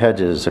row of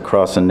hedges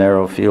across a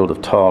narrow field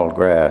of tall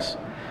grass.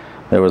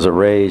 There was a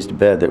raised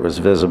bed that was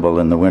visible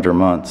in the winter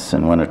months,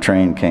 and when a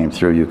train came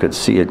through, you could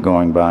see it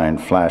going by in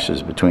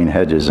flashes between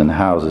hedges and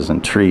houses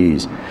and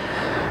trees.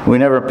 We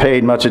never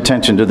paid much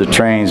attention to the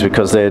trains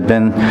because they had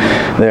been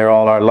there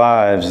all our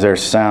lives. Their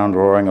sound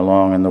roaring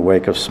along in the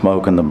wake of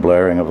smoke and the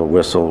blaring of a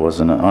whistle was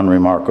as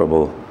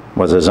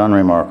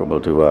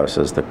unremarkable to us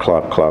as the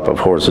clop-clop of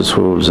horses'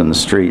 hooves in the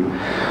street,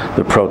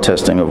 the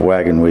protesting of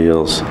wagon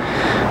wheels.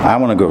 I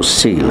want to go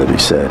see, Livy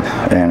said.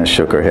 Anna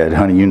shook her head.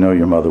 Honey, you know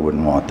your mother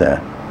wouldn't want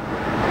that.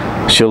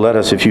 She'll let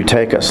us if you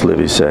take us,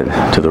 Livy said.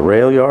 To the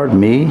rail yard?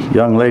 Me?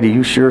 Young lady,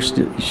 you sure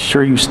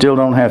you still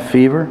don't have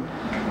fever?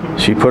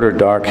 She put her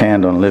dark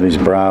hand on Livy's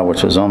brow,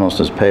 which was almost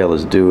as pale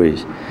as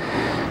Dewey's.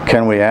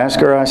 Can we ask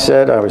her, I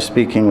said. I was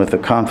speaking with the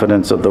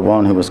confidence of the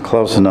one who was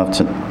close enough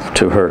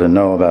to her to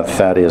know about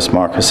Thaddeus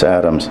Marcus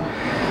Adams.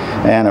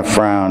 Anna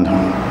frowned.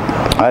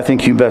 I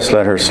think you best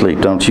let her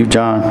sleep, don't you,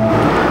 John?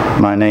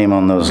 My name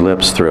on those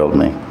lips thrilled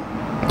me.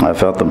 I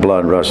felt the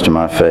blood rush to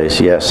my face.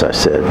 Yes, I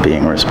said,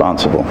 being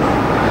responsible.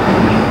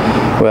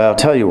 Well, I'll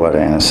tell you what,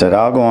 Anna said.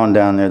 I'll go on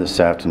down there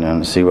this afternoon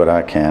and see what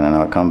I can, and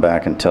I'll come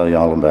back and tell you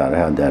all about it.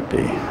 How'd that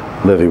be?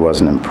 Livy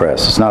wasn't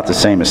impressed. It's not the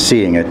same as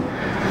seeing it.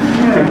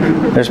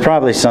 There's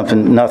probably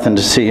nothing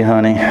to see,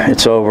 honey.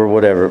 It's over,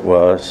 whatever it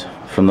was.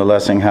 From the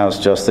Lessing house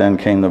just then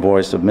came the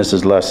voice of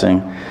Mrs. Lessing.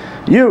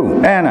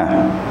 You,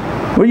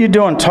 Anna, what are you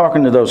doing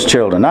talking to those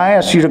children? I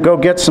asked you to go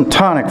get some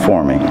tonic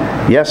for me.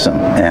 Yes'm,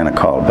 Anna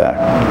called back.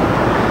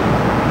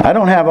 I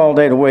don't have all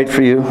day to wait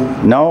for you.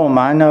 No'm,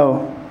 I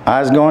know.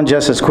 I's going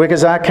just as quick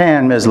as I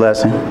can, Miss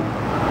Lessing.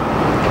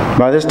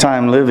 By this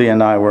time, Livy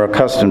and I were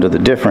accustomed to the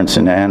difference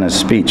in Anna's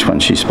speech when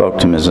she spoke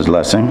to Mrs.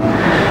 Lessing.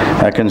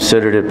 I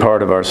considered it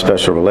part of our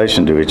special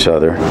relation to each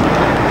other.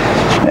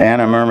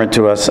 Anna murmured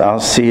to us, I'll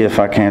see if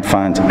I can't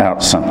find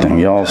out something.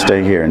 You all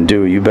stay here, and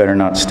Dewey, you better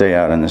not stay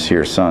out in this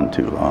here sun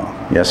too long.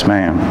 Yes,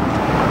 ma'am.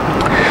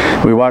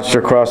 We watched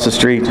her cross the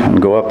street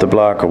and go up the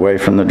block away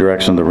from the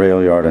direction of the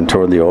rail yard and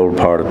toward the old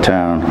part of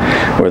town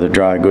where the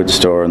dry goods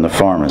store and the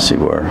pharmacy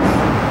were.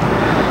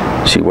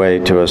 She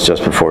waved to us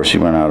just before she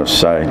went out of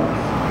sight.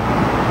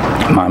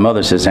 My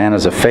mother says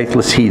Anna's a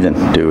faithless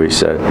heathen, Dewey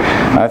said.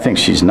 I think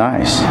she's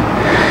nice.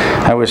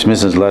 I wish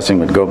Mrs. Lessing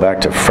would go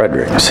back to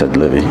Frederick, said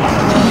Livy.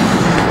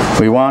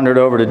 We wandered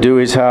over to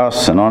Dewey's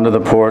house and onto the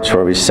porch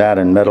where we sat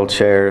in metal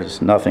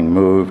chairs. Nothing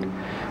moved.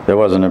 There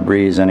wasn't a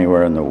breeze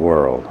anywhere in the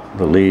world.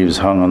 The leaves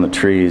hung on the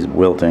trees,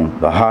 wilting.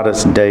 The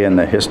hottest day in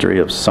the history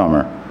of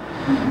summer.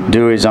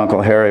 Dewey's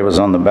Uncle Harry was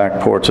on the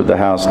back porch of the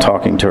house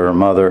talking to her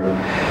mother.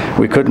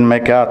 We couldn't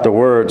make out the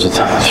words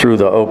through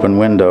the open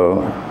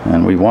window,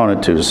 and we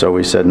wanted to, so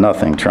we said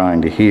nothing,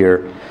 trying to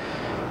hear.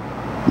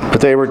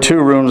 But they were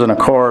 2 rooms and a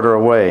corridor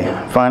away.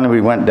 Finally,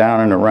 we went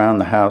down and around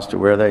the house to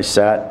where they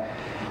sat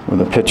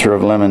with a pitcher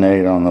of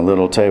lemonade on the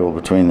little table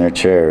between their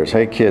chairs.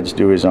 Hey, kids,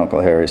 Dewey's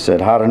Uncle Harry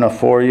said, hot enough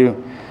for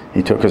you?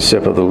 He took a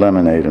sip of the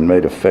lemonade and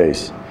made a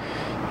face.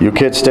 You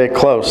kids stay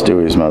close,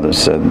 Dewey's mother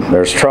said.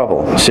 There's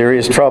trouble,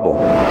 serious trouble.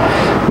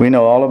 We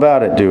know all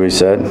about it, Dewey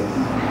said.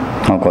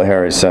 Uncle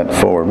Harry sat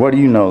forward. What do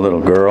you know,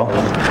 little girl?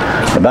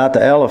 About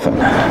the elephant.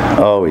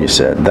 Oh, he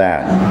said,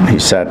 that. He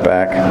sat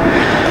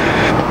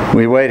back.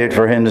 We waited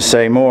for him to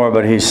say more,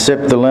 but he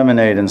sipped the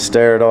lemonade and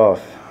stared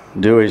off.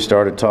 Dewey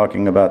started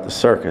talking about the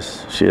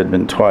circus. She had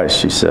been twice,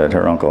 she said.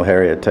 Her Uncle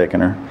Harry had taken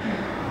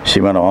her.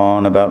 She went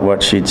on about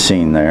what she'd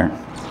seen there.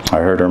 I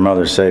heard her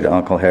mother say to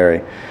Uncle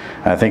Harry,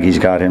 I think he's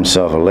got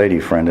himself a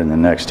lady friend in the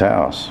next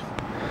house.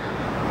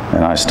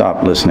 And I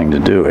stopped listening to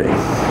Dewey.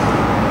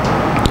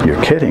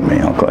 You're kidding me,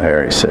 Uncle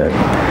Harry said.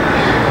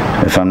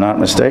 If I'm not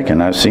mistaken,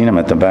 I've seen him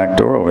at the back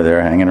door over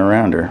there hanging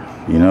around her.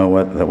 You know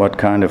what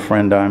kind of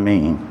friend I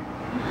mean?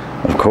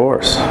 Of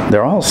course.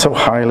 They're all so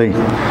highly...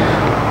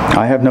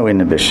 I have no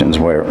inhibitions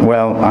where...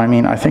 Well, I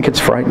mean, I think it's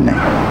frightening.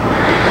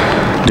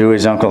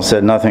 Dewey's uncle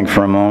said nothing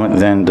for a moment.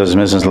 Then, does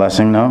Mrs.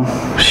 Lessing know?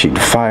 She'd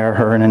fire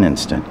her in an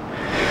instant.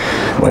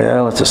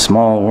 Well, it's a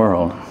small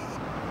world.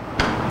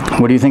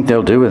 What do you think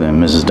they'll do with him?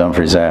 Mrs.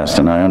 Dumfries asked,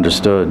 and I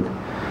understood,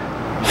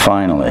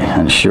 finally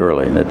and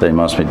surely, that they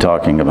must be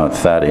talking about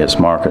Thaddeus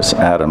Marcus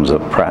Adams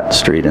of Pratt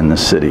Street in the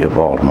city of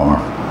Baltimore.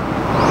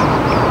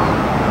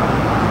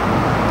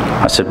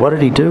 I said, what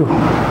did he do?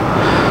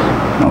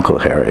 Uncle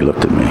Harry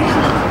looked at me.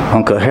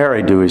 Uncle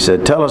Harry, Dewey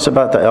said, tell us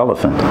about the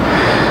elephant.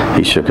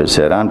 He shook his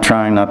head. I'm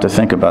trying not to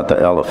think about the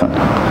elephant.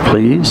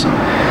 Please?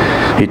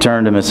 He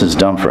turned to Mrs.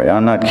 Dumfries.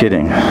 I'm not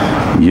kidding.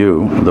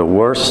 You, the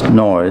worst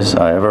noise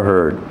I ever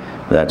heard,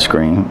 that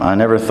scream. I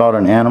never thought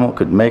an animal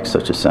could make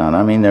such a sound.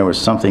 I mean, there was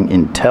something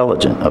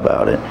intelligent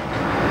about it.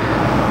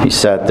 He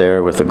sat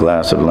there with a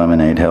glass of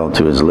lemonade held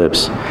to his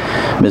lips.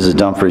 Mrs.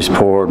 Dumfries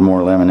poured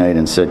more lemonade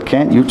and said,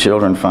 can't you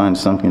children find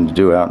something to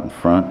do out in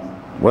front?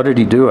 What did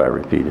he do? I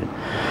repeated.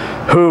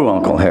 Who?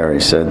 Uncle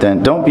Harry said.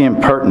 Then don't be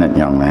impertinent,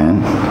 young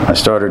man. I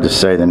started to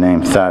say the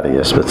name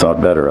Thaddeus, but thought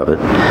better of it.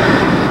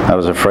 I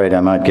was afraid I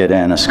might get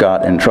Anna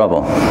Scott in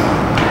trouble.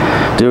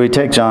 Dewey,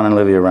 take John and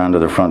Livy around to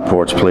the front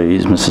porch,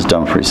 please, Mrs.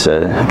 Dumfries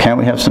said. Can't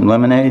we have some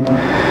lemonade?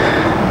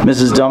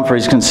 Mrs.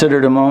 Dumfries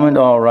considered a moment.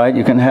 All right,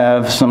 you can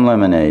have some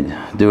lemonade.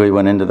 Dewey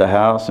went into the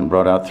house and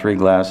brought out 3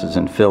 glasses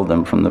and filled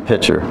them from the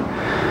pitcher.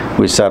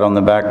 We sat on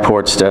the back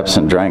porch steps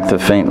and drank the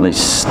faintly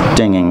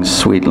stinging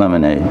sweet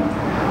lemonade.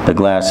 The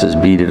glasses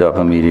beaded up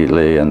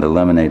immediately, and the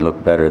lemonade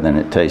looked better than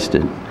it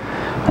tasted.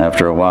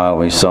 After a while,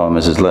 we saw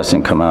Mrs.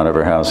 Lessing come out of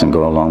her house and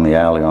go along the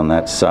alley on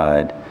that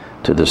side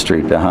to the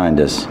street behind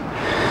us.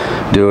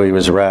 Dewey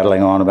was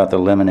rattling on about the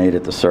lemonade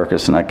at the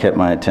circus, and I kept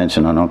my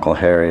attention on Uncle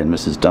Harry and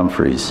Mrs.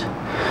 Dumfries.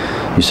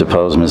 You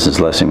suppose Mrs.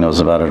 Lessing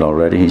knows about it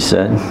already, he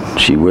said.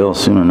 She will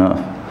soon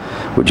enough.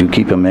 Would you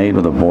keep a maid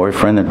with a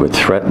boyfriend that would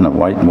threaten a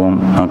white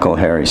woman? Uncle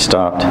Harry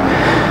stopped.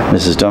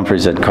 Mrs.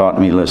 Dumfries had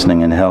caught me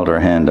listening and held her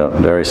hand up.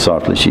 Very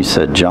softly she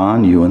said,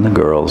 John, you and the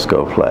girls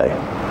go play.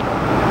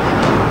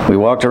 We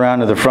walked around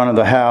to the front of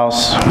the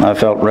house. I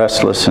felt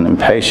restless and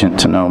impatient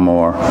to know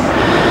more.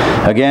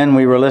 Again,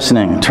 we were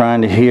listening,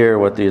 trying to hear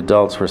what the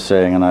adults were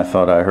saying, and I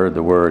thought I heard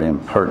the word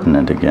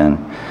impertinent again.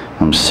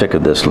 I'm sick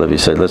of this, Livy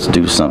said. Let's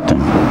do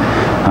something.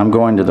 I'm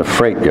going to the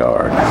freight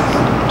yard,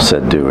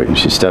 said Dewey.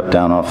 She stepped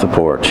down off the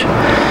porch.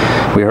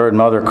 We heard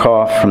Mother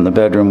cough from the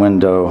bedroom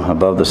window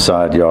above the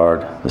side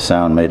yard. The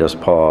sound made us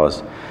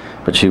pause,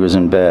 but she was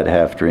in bed,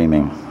 half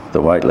dreaming.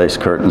 The white lace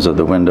curtains of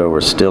the window were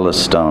still as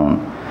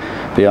stone.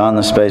 Beyond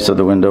the space of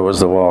the window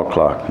was the wall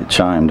clock. It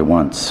chimed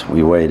once.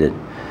 We waited.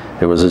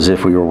 It was as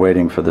if we were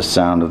waiting for the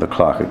sound of the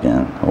clock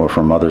again, or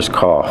for Mother's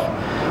cough,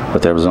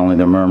 but there was only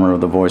the murmur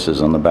of the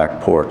voices on the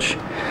back porch.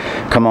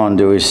 "Come on,"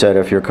 Dewey said,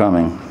 "if you're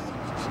coming."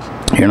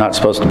 "You're not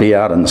supposed to be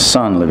out in the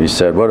sun," Libby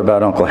said. "What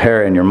about Uncle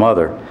Harry and your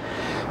mother?"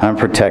 "I'm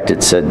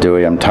protected," said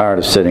Dewey. "I'm tired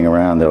of sitting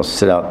around. They'll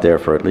sit out there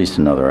for at least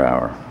another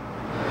hour."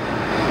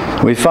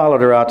 We followed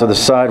her out to the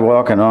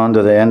sidewalk and on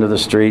to the end of the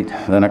street,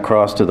 then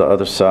across to the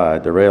other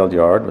side. The railed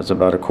yard was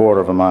about a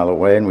quarter of a mile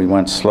away, and we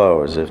went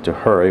slow, as if to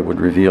hurry would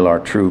reveal our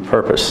true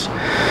purpose.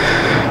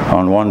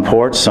 On one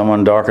porch,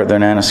 someone darker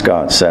than Anna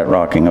Scott sat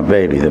rocking a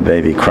baby, the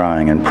baby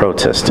crying and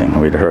protesting.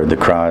 We'd heard the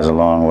cries a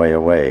long way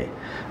away.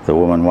 The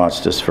woman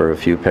watched us for a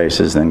few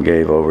paces, then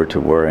gave over to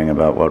worrying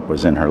about what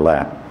was in her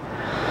lap.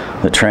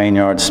 The train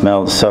yard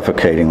smelled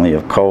suffocatingly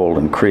of coal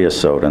and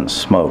creosote and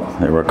smoke.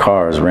 There were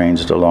cars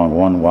ranged along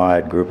one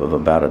wide group of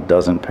about a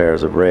dozen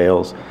pairs of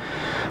rails.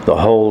 The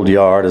whole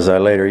yard, as I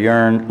later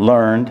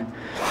learned,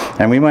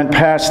 and we went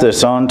past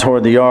this on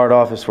toward the yard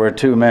office where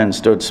two men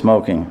stood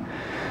smoking.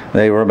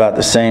 They were about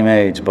the same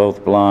age,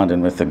 both blonde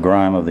and with the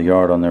grime of the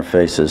yard on their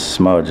faces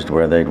smudged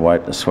where they'd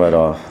wiped the sweat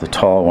off. The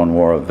tall one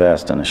wore a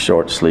vest and a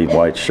short-sleeved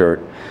white shirt.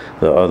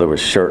 The other was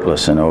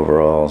shirtless in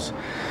overalls.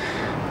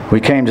 "We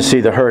came to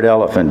see the hurt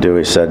elephant,"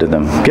 Dewey said to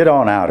them. "Get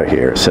on out of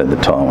here," said the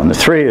tall one. "The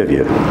three of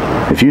you.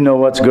 If you know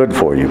what's good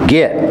for you,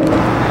 get."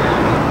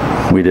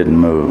 We didn't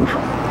move.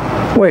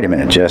 "Wait a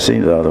minute, Jesse,"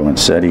 the other one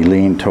said. He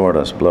leaned toward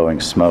us, blowing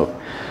smoke.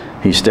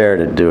 He stared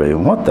at Dewey.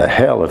 "What the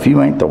hell if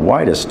you ain't the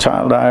whitest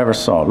child I ever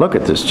saw? Look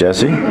at this,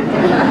 Jesse.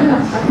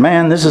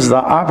 Man, this is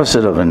the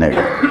opposite of a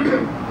nigger."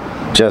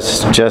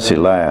 Jesse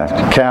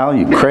laughed. "Cal,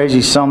 you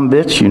crazy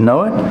sumbitch, you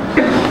know it?"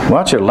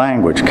 "Watch your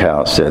language,"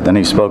 Cal said. Then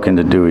he spoke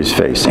into Dewey's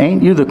face.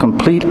 "Ain't you the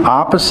complete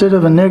opposite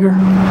of a nigger?"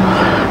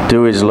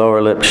 Dewey's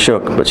lower lip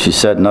shook, but she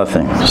said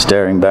nothing,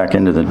 staring back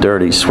into the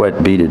dirty,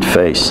 sweat-beaded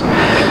face.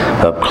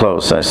 Up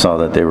close, I saw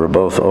that they were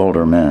both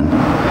older men.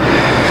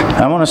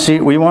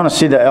 "We want to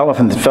see the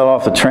elephant that fell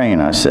off the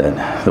train," I said.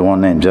 The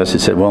one named Jesse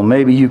said, "Well,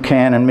 maybe you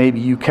can and maybe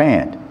you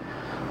can't."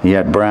 He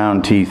had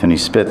brown teeth and he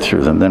spit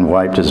through them, then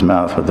wiped his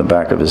mouth with the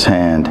back of his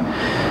hand.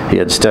 He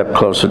had stepped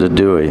closer to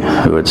Dewey,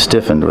 who had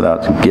stiffened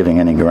without giving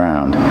any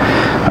ground.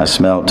 I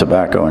smelled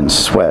tobacco and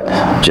sweat.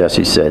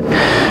 Jesse said,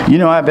 "You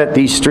know, I bet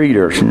these street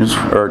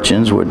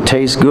urchins would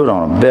taste good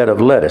on a bed of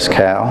lettuce,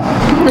 Cal."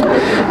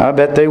 "I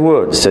bet they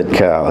would," said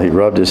Cal. He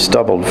rubbed his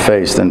stubbled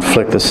face, then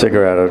flicked the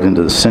cigarette out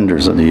into the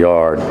cinders of the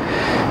yard.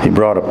 He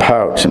brought a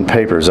pouch and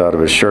papers out of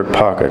his shirt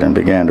pocket and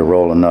began to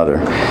roll another.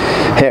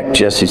 "Heck,"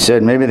 Jesse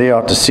said, "maybe they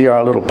ought to see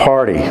our little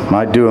party.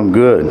 Might do 'em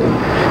good."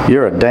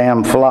 "You're a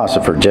damn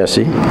philosopher,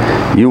 Jesse.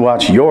 You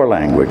watch your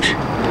language."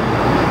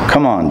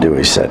 "Come on,"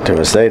 Dewey said to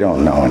us. "They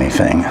don't know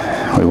anything."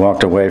 We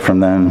walked away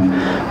from them.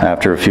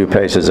 After a few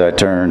paces, I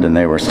turned, and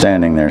they were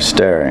standing there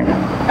staring.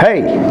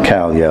 "Hey!"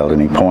 Cal yelled,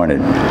 and he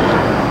pointed.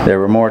 There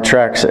were more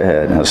tracks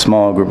ahead. A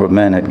small group of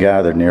men had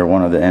gathered near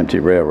one of the empty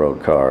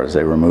railroad cars.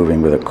 They were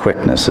moving with a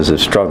quickness as if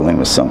struggling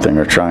with something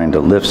or trying to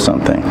lift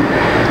something.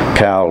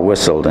 Cal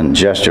whistled and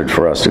gestured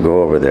for us to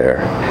go over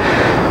there.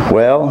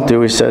 "Well,"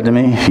 Dewey said to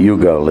me. "You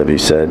go," Libby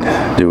said.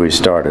 Dewey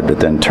started, but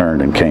then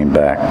turned and came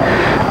back.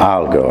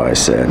 "I'll go," I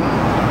said.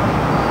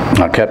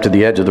 I kept to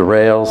the edge of the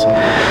rails.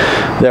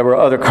 There were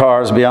other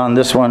cars beyond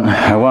this one.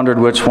 I wondered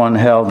which one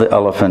held the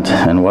elephant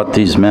and what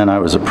these men I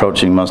was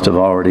approaching must have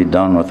already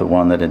done with the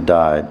one that had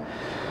died.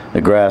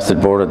 The grass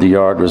that bordered the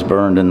yard was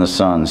burned in the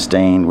sun,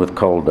 stained with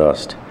coal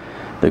dust.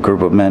 The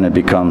group of men had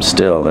become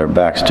still, their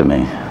backs to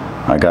me.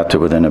 I got to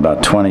within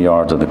about 20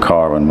 yards of the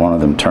car when one of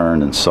them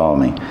turned and saw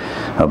me,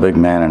 a big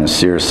man in a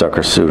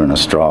seersucker suit and a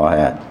straw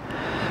hat.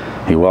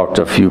 He walked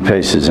a few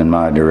paces in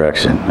my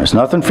direction. "There's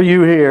nothing for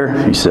you here,"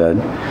 he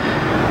said.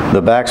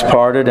 The backs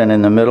parted, and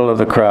in the middle of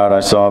the crowd I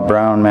saw a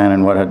brown man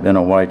in what had been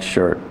a white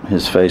shirt.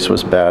 His face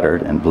was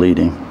battered and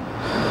bleeding.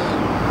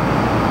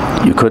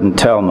 You couldn't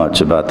tell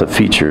much about the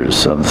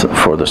features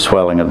for the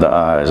swelling of the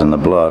eyes and the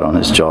blood on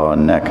his jaw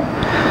and neck.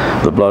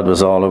 The blood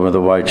was all over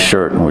the white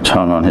shirt, which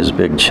hung on his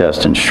big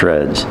chest in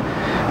shreds.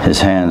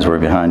 His hands were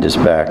behind his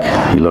back.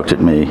 He looked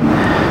at me.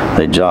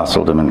 They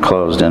jostled him and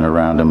closed in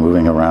around him,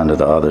 moving around to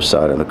the other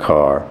side of the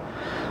car.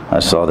 I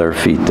saw their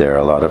feet there,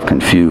 a lot of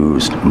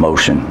confused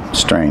motion,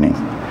 straining.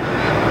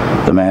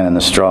 The man in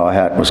the straw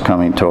hat was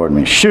coming toward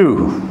me.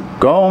 "Shoo!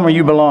 Go home where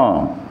you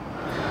belong."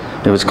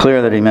 It was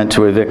clear that he meant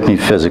to evict me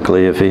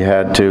physically if he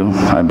had to.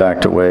 I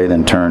backed away,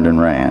 then turned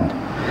and ran.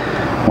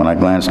 When I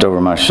glanced over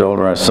my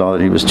shoulder, I saw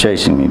that he was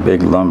chasing me,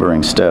 big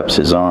lumbering steps,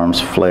 his arms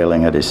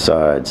flailing at his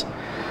sides.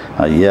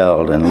 I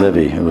yelled, and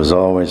Livy, who was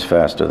always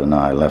faster than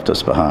I, left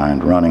us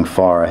behind, running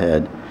far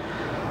ahead.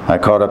 I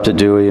caught up to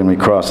Dewey, and we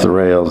crossed the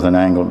rails, then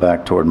angled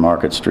back toward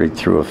Market Street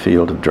through a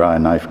field of dry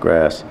knife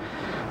grass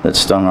that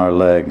stung our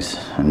legs,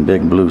 and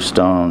big blue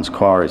stones,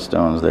 quarry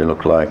stones they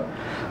looked like,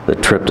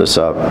 that tripped us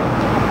up.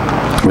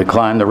 We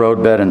climbed the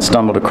roadbed and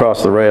stumbled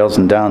across the rails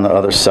and down the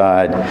other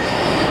side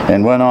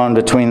and went on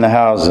between the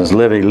houses,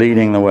 Livy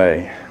leading the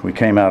way. We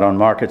came out on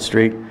Market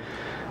Street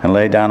and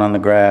lay down on the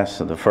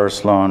grass of the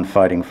first lawn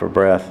fighting for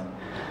breath.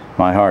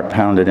 My heart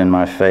pounded in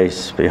my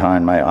face,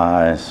 behind my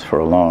eyes, for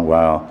a long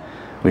while.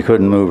 We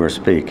couldn't move or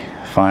speak.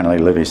 Finally,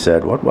 Livy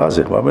said, "What was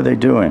it? What were they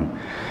doing?"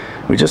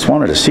 "We just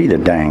wanted to see the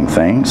dang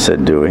thing,"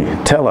 said Dewey.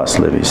 "Tell us,"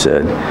 Livy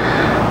said.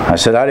 I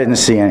said, "I didn't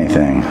see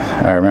anything."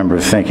 I remember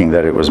thinking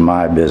that it was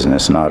my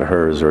business, not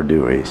hers or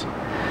Dewey's.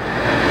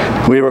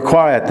 We were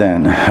quiet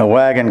then. A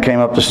wagon came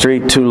up the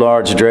street, 2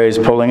 large drays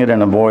pulling it,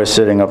 and a boy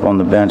sitting up on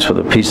the bench with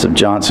a piece of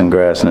Johnson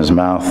grass in his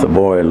mouth. The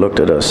boy looked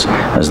at us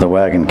as the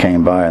wagon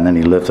came by, and then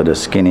he lifted a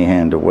skinny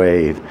hand to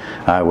wave.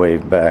 I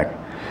waved back.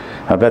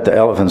 "I bet the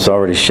elephant's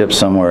already shipped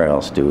somewhere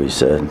else," Dewey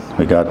said.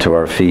 We got to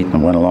our feet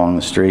and went along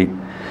the street.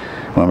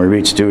 When we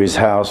reached Dewey's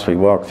house, we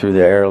walked through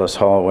the airless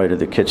hallway to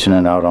the kitchen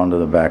and out onto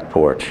the back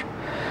porch.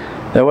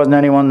 There wasn't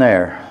anyone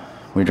there.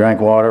 We drank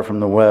water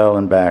from the well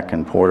and back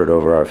and poured it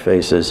over our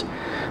faces.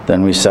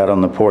 Then we sat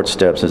on the porch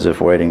steps as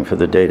if waiting for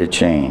the day to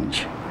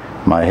change.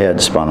 My head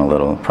spun a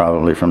little,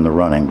 probably from the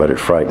running, but it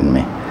frightened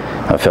me.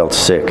 I felt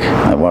sick.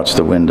 I watched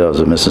the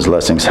windows of Mrs.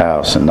 Lessing's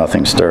house, and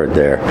nothing stirred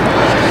there.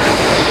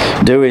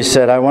 Dewey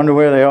said, "I wonder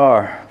where they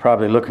are."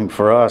 "Probably looking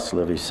for us,"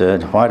 Livy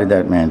said. "Why did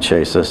that man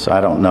chase us?" "I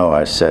don't know,"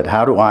 I said.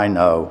 "How do I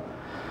know?"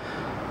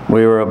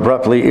 We were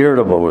abruptly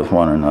irritable with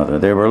one another.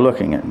 They were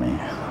looking at me.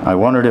 I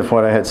wondered if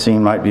what I had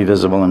seen might be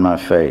visible in my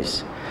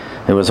face.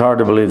 It was hard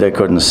to believe they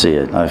couldn't see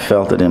it. I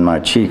felt it in my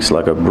cheeks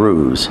like a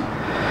bruise.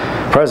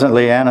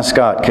 Presently, Anna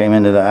Scott came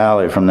into the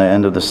alley from the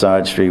end of the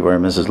side street where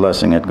Mrs.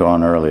 Lessing had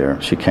gone earlier.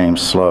 She came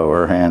slow,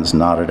 her hands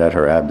knotted at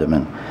her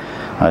abdomen.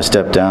 I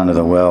stepped down to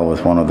the well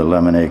with one of the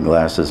lemonade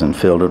glasses and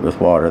filled it with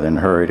water, then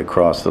hurried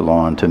across the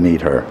lawn to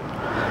meet her.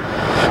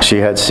 She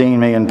had seen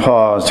me and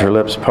paused, her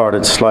lips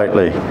parted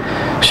slightly.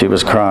 She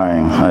was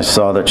crying. I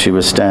saw that she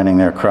was standing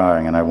there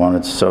crying, and I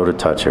wanted so to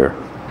touch her,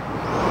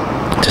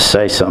 to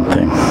say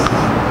something,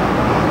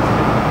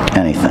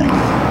 anything.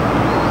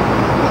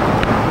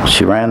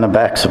 She ran the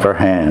backs of her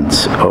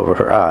hands over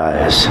her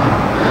eyes.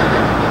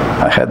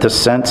 I had the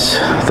sense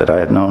that I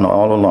had known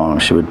all along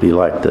she would be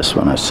like this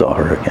when I saw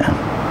her again.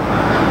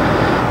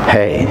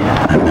 "Hey,"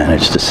 I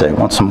managed to say,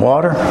 "want some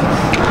water?"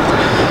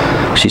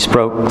 She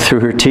spoke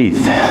through her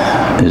teeth.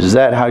 "Is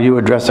that how you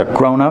address a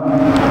grown-up?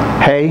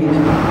 Hey?"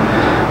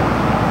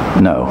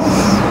 "No,"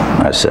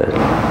 I said.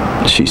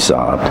 She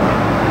sobbed.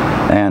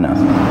 "Anna."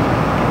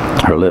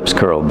 Her lips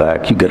curled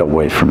back. "You get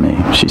away from me."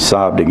 She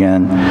sobbed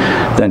again.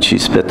 Then she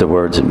spit the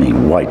words at me,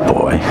 "White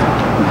boy."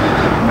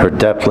 Her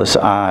depthless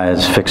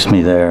eyes fixed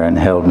me there and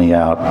held me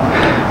out.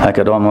 I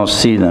could almost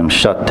see them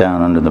shut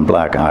down under the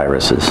black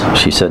irises.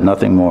 She said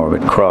nothing more,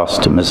 but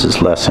crossed to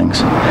Mrs.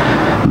 Lessing's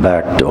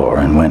back door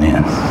and went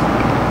in.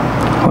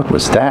 "What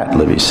was that?"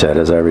 Livy said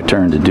as I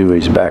returned to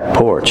Dewey's back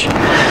porch.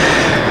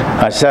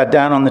 I sat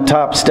down on the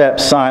top step,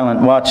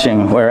 silent,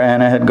 watching where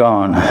Anna had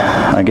gone.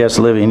 I guess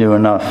Livy knew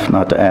enough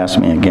not to ask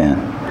me again.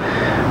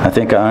 I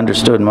think I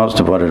understood most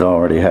of what had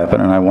already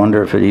happened, and I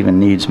wonder if it even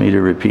needs me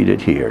to repeat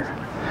it here.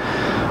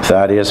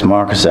 Thaddeus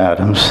Marcus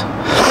Adams.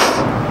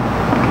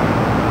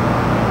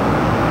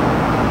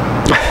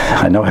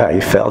 I know how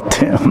you felt,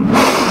 Tim.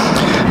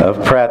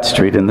 Of Pratt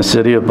Street in the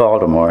city of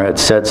Baltimore had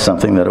said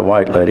something that a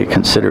white lady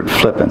considered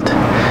flippant,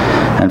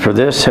 and for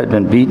this had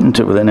been beaten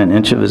to within an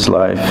inch of his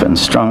life and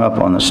strung up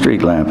on the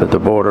street lamp at the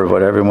border of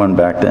what everyone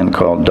back then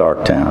called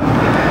Darktown.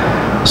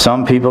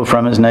 Some people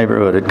from his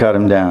neighborhood had cut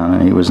him down,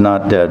 and he was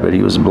not dead, but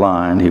he was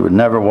blind. He would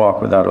never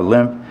walk without a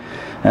limp,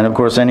 and of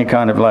course any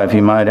kind of life he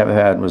might have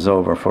had was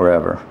over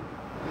forever.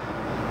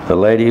 The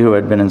lady who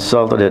had been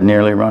insulted had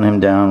nearly run him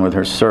down with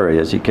her surrey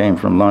as he came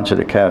from lunch at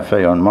a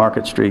cafe on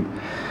Market Street,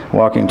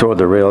 walking toward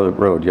the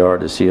railroad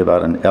yard to see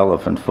about an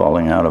elephant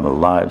falling out of a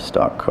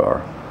livestock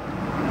car.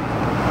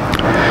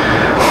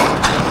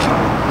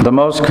 The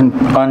most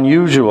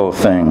unusual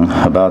thing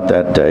about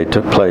that day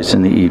took place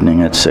in the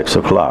evening at 6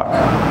 o'clock.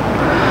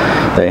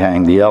 They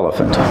hanged the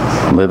elephant.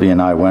 Livy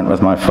and I went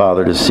with my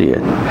father to see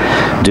it.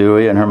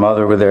 Dewey and her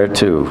mother were there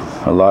too.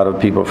 A lot of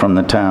people from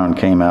the town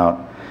came out.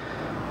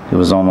 It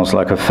was almost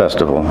like a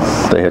festival.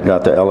 They had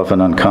got the elephant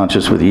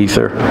unconscious with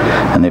ether,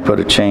 and they put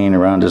a chain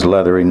around his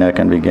leathery neck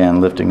and began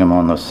lifting him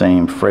on the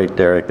same freight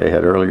derrick they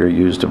had earlier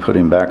used to put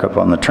him back up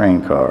on the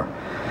train car.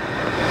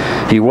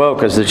 He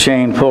woke as the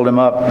chain pulled him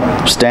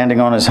up, standing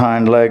on his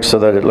hind legs so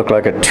that it looked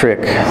like a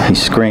trick. He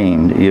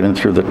screamed, even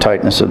through the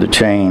tightness of the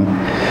chain.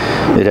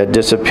 It had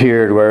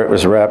disappeared where it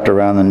was wrapped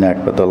around the neck,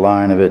 but the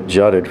line of it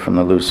jutted from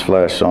the loose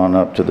flesh on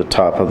up to the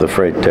top of the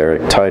freight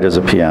derrick, tight as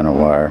a piano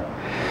wire.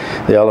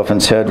 The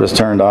elephant's head was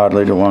turned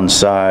oddly to one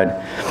side,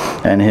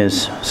 and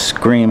his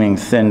screaming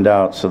thinned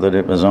out so that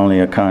it was only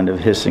a kind of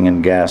hissing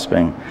and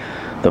gasping.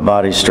 The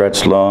body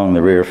stretched long,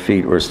 the rear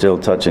feet were still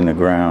touching the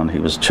ground. He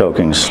was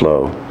choking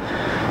slow.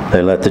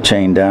 They let the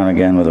chain down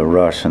again with a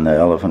rush, and the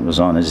elephant was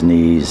on his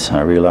knees.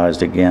 I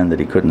realized again that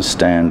he couldn't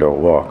stand or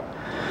walk.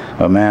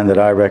 A man that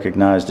I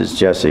recognized as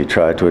Jesse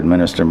tried to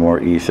administer more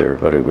ether,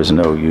 but it was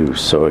no use.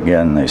 So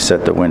again, they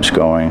set the winch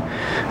going,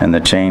 and the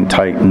chain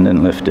tightened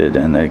and lifted,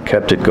 and they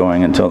kept it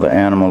going until the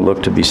animal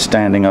looked to be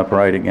standing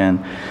upright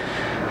again.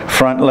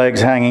 Front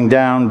legs hanging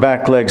down,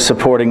 back legs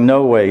supporting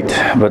no weight,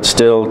 but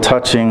still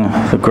touching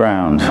the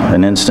ground.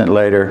 An instant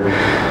later,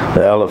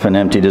 the elephant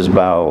emptied his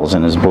bowels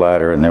and his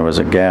bladder, and there was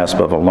a gasp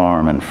of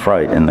alarm and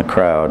fright in the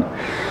crowd.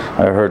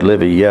 I heard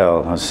Livy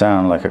yell, a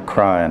sound like a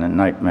cry in a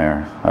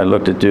nightmare. I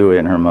looked at Dewey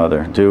and her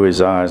mother.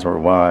 Dewey's eyes were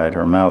wide,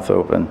 her mouth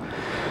open.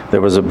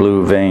 There was a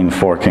blue vein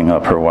forking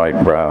up her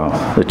white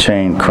brow. The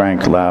chain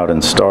cranked loud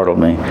and startled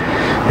me.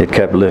 It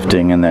kept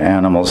lifting, and the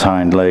animal's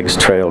hind legs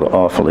trailed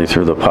awfully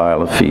through the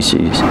pile of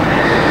feces.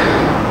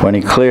 When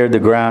he cleared the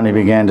ground, he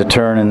began to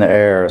turn in the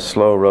air, a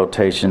slow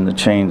rotation, the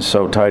chain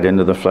so tight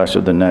into the flesh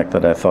of the neck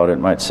that I thought it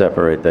might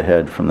separate the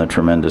head from the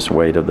tremendous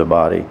weight of the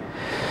body.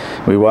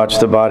 We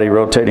watched the body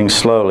rotating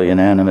slowly,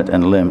 inanimate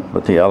and limp,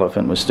 but the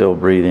elephant was still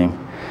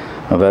breathing.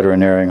 A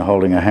veterinarian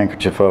holding a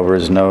handkerchief over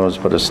his nose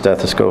put a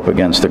stethoscope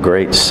against the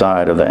great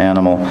side of the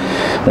animal,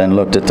 then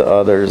looked at the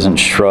others and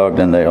shrugged,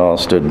 and they all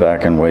stood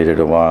back and waited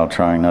a while,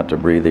 trying not to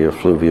breathe the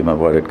effluvium of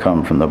what had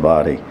come from the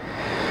body.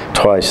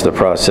 Twice the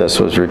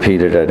process was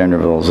repeated at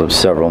intervals of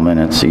several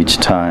minutes. Each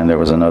time there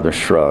was another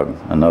shrug,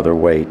 another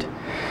wait.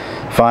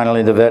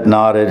 Finally, the vet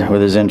nodded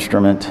with his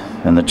instrument,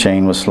 and the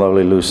chain was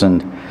slowly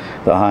loosened,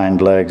 the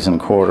hind legs and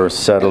quarters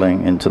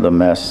settling into the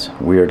mess,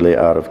 weirdly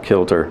out of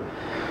kilter,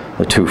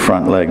 the two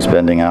front legs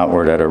bending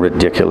outward at a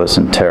ridiculous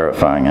and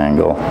terrifying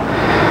angle.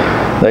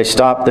 They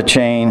stopped the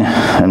chain,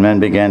 and men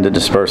began to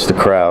disperse the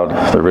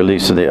crowd. The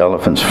release of the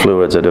elephant's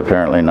fluids had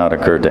apparently not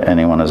occurred to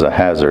anyone as a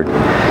hazard,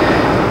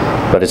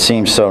 but it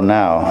seems so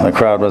now. The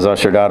crowd was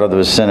ushered out of the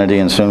vicinity,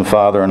 and soon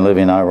Father and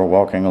Livy and I were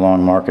walking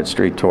along Market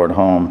Street toward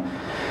home.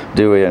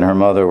 Dewey and her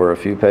mother were a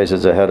few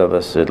paces ahead of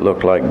us. It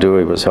looked like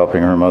Dewey was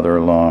helping her mother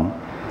along.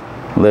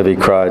 Livy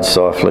cried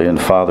softly, and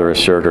Father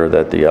assured her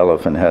that the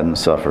elephant hadn't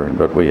suffered,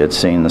 but we had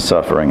seen the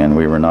suffering, and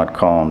we were not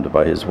calmed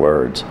by his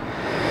words.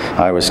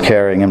 I was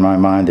carrying in my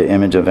mind the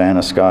image of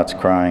Anna Scott's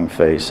crying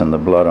face and the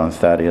blood on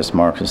Thaddeus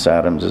Marcus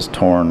Adams's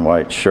torn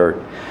white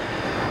shirt.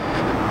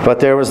 But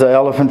there was the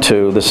elephant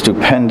too, the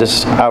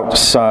stupendous,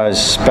 outsized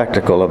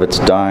spectacle of its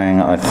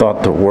dying. I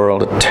thought the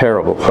world a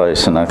terrible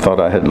place, and I thought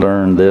I had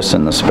learned this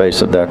in the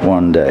space of that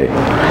one day.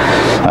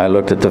 I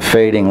looked at the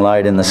fading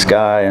light in the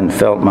sky and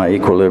felt my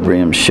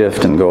equilibrium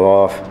shift and go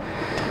off.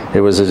 It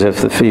was as if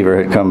the fever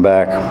had come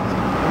back.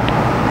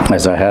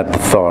 As I had the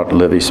thought,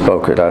 Livy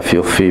spoke it. "I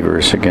feel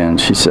feverish again,"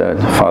 she said.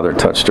 Father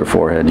touched her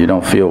forehead. "You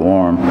don't feel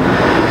warm."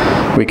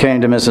 We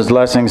came to Mrs.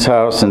 Lessing's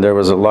house, and there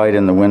was a light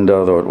in the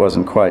window, though it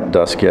wasn't quite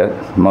dusk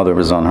yet. Mother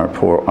was on our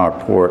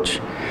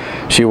porch.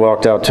 She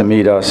walked out to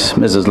meet us.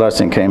 Mrs.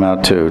 Lessing came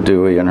out too.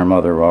 Dewey and her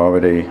mother were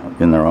already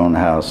in their own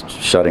house,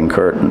 shutting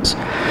curtains.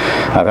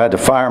 "I've had to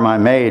fire my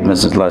maid,"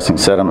 Mrs. Lessing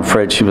said. "I'm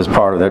afraid she was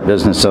part of that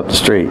business up the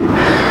street."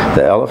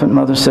 "The elephant,"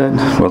 Mother said.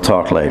 "We'll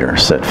talk later,"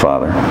 said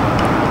Father.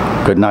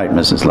 "Good night,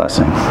 Mrs.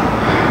 Lessing."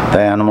 "The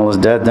animal is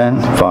dead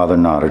then?" Father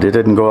nodded. "It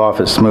didn't go off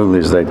as smoothly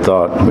as they'd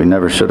thought. We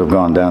never should have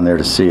gone down there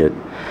to see it."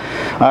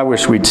 "I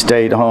wish we'd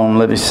stayed home,"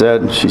 Livy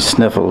said. She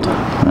sniffled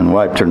and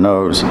wiped her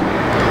nose.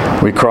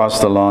 We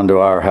crossed the lawn to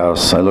our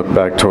house. I looked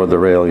back toward the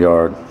rail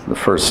yard. The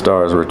first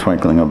stars were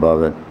twinkling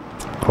above it.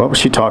 "What was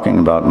she talking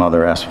about?"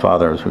 Mother asked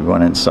Father as we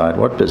went inside.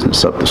 "What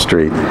business up the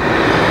street?"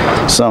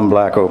 Some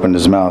black opened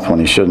his mouth when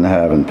he shouldn't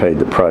have and paid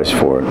the price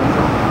for it.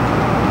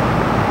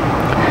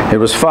 It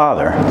was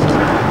Father,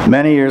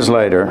 many years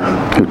later,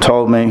 who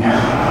told me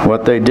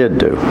what they did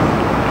do.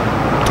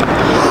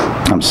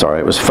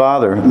 It was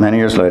Father, many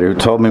years later, who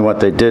told me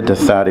what they did to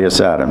Thaddeus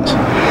Adams.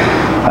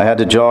 I had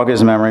to jog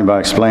his memory by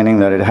explaining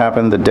that it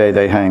happened the day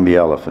they hanged the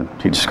elephant.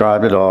 He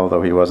described it all,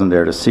 though he wasn't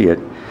there to see it.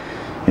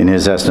 In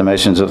his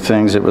estimations of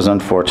things, it was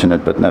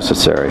unfortunate but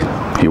necessary.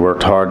 He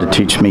worked hard to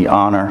teach me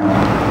honor,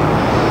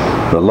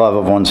 the love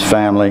of one's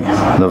family,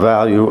 the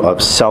value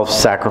of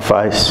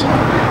self-sacrifice,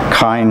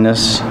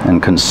 kindness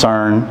and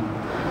concern,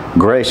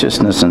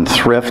 graciousness and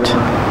thrift,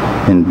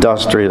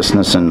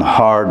 industriousness and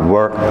hard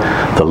work,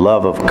 the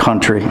love of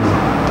country.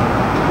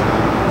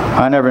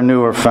 I never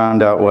knew or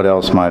found out what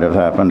else might have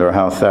happened or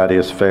how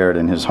Thaddeus fared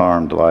in his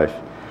harmed life.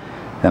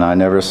 And I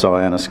never saw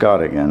Anna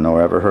Scott again,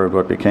 nor ever heard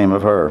what became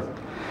of her.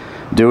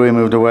 Dewey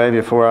moved away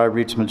before I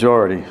reached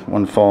majority.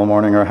 One fall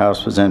morning, our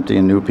house was empty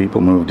and new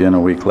people moved in a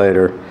week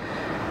later.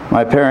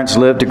 My parents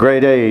lived to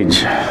great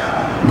age,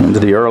 into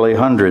the early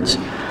hundreds.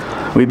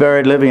 We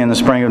buried Livy in the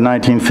spring of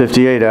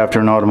 1958 after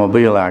an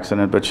automobile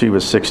accident, but she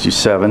was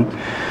 67.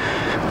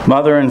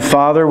 Mother and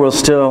Father were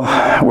still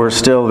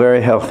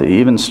very healthy,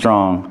 even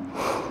strong.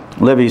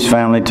 Livy's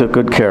family took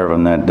good care of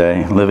him that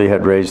day. Livy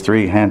had raised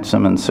 3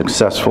 handsome and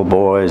successful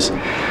boys.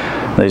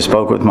 They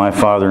spoke with my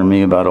father and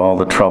me about all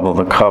the trouble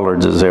the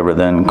coloreds, as they were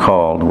then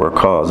called, were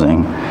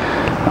causing.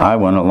 I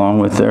went along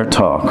with their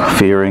talk,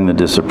 fearing the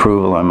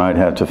disapproval I might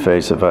have to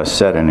face if I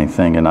said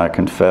anything, and I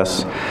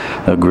confess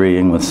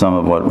agreeing with some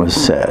of what was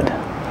said.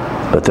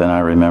 But then I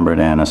remembered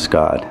Anna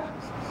Scott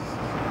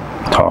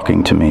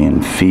talking to me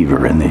in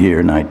fever in the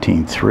year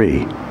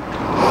 1903.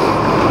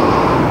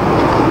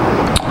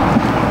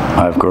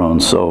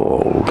 grown so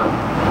old.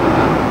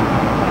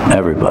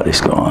 Everybody's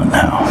gone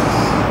now.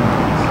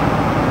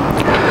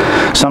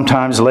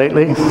 Sometimes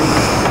lately,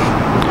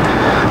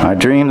 I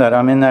dream that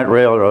I'm in that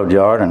railroad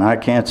yard and I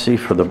can't see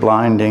for the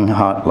blinding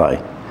hot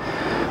light.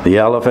 The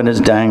elephant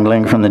is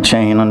dangling from the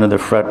chain under the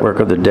fretwork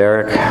of the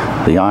derrick.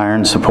 The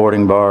iron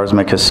supporting bars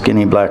make a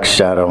skinny black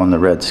shadow in the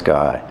red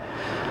sky.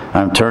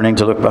 I'm turning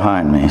to look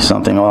behind me.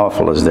 Something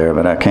awful is there,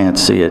 but I can't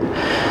see it.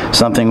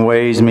 Something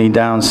weighs me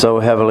down so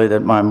heavily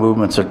that my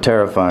movements are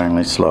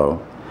terrifyingly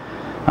slow.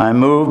 I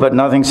move, but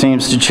nothing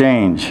seems to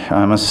change.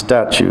 I'm a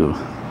statue.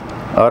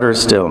 Utter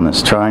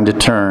stillness, trying to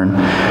turn,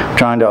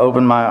 trying to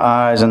open my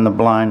eyes in the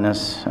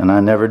blindness, and I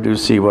never do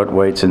see what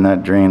waits in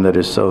that dream that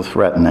is so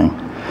threatening.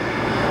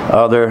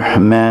 Other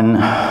men,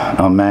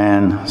 a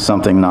man,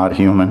 something not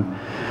human.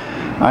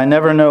 I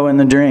never know in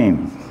the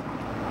dream.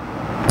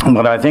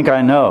 But I think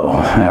I know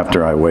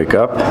after I wake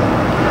up.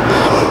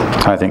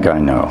 I think I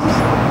know.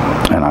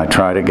 And I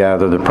try to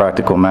gather the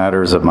practical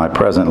matters of my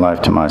present life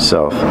to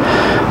myself,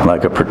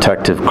 like a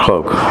protective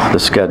cloak, the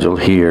schedule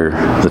here,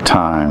 the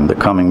time, the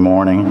coming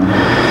morning.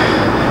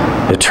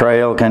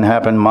 Betrayal can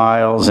happen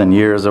miles and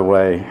years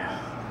away.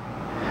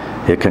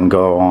 It can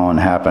go on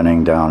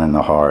happening down in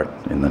the heart,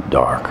 in the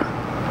dark.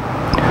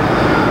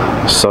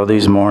 So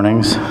these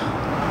mornings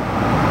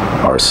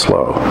are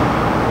slow,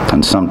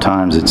 and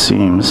sometimes it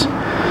seems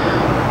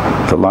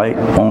the light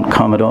won't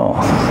come at all.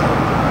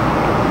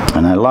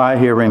 And I lie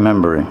here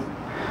remembering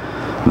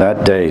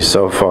that day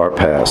so far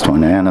past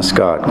when Anna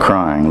Scott,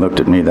 crying, looked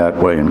at me that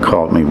way and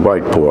called me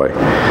white boy.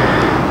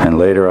 And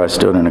later I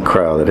stood in a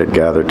crowd that had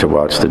gathered to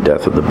watch the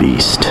death of the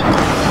beast.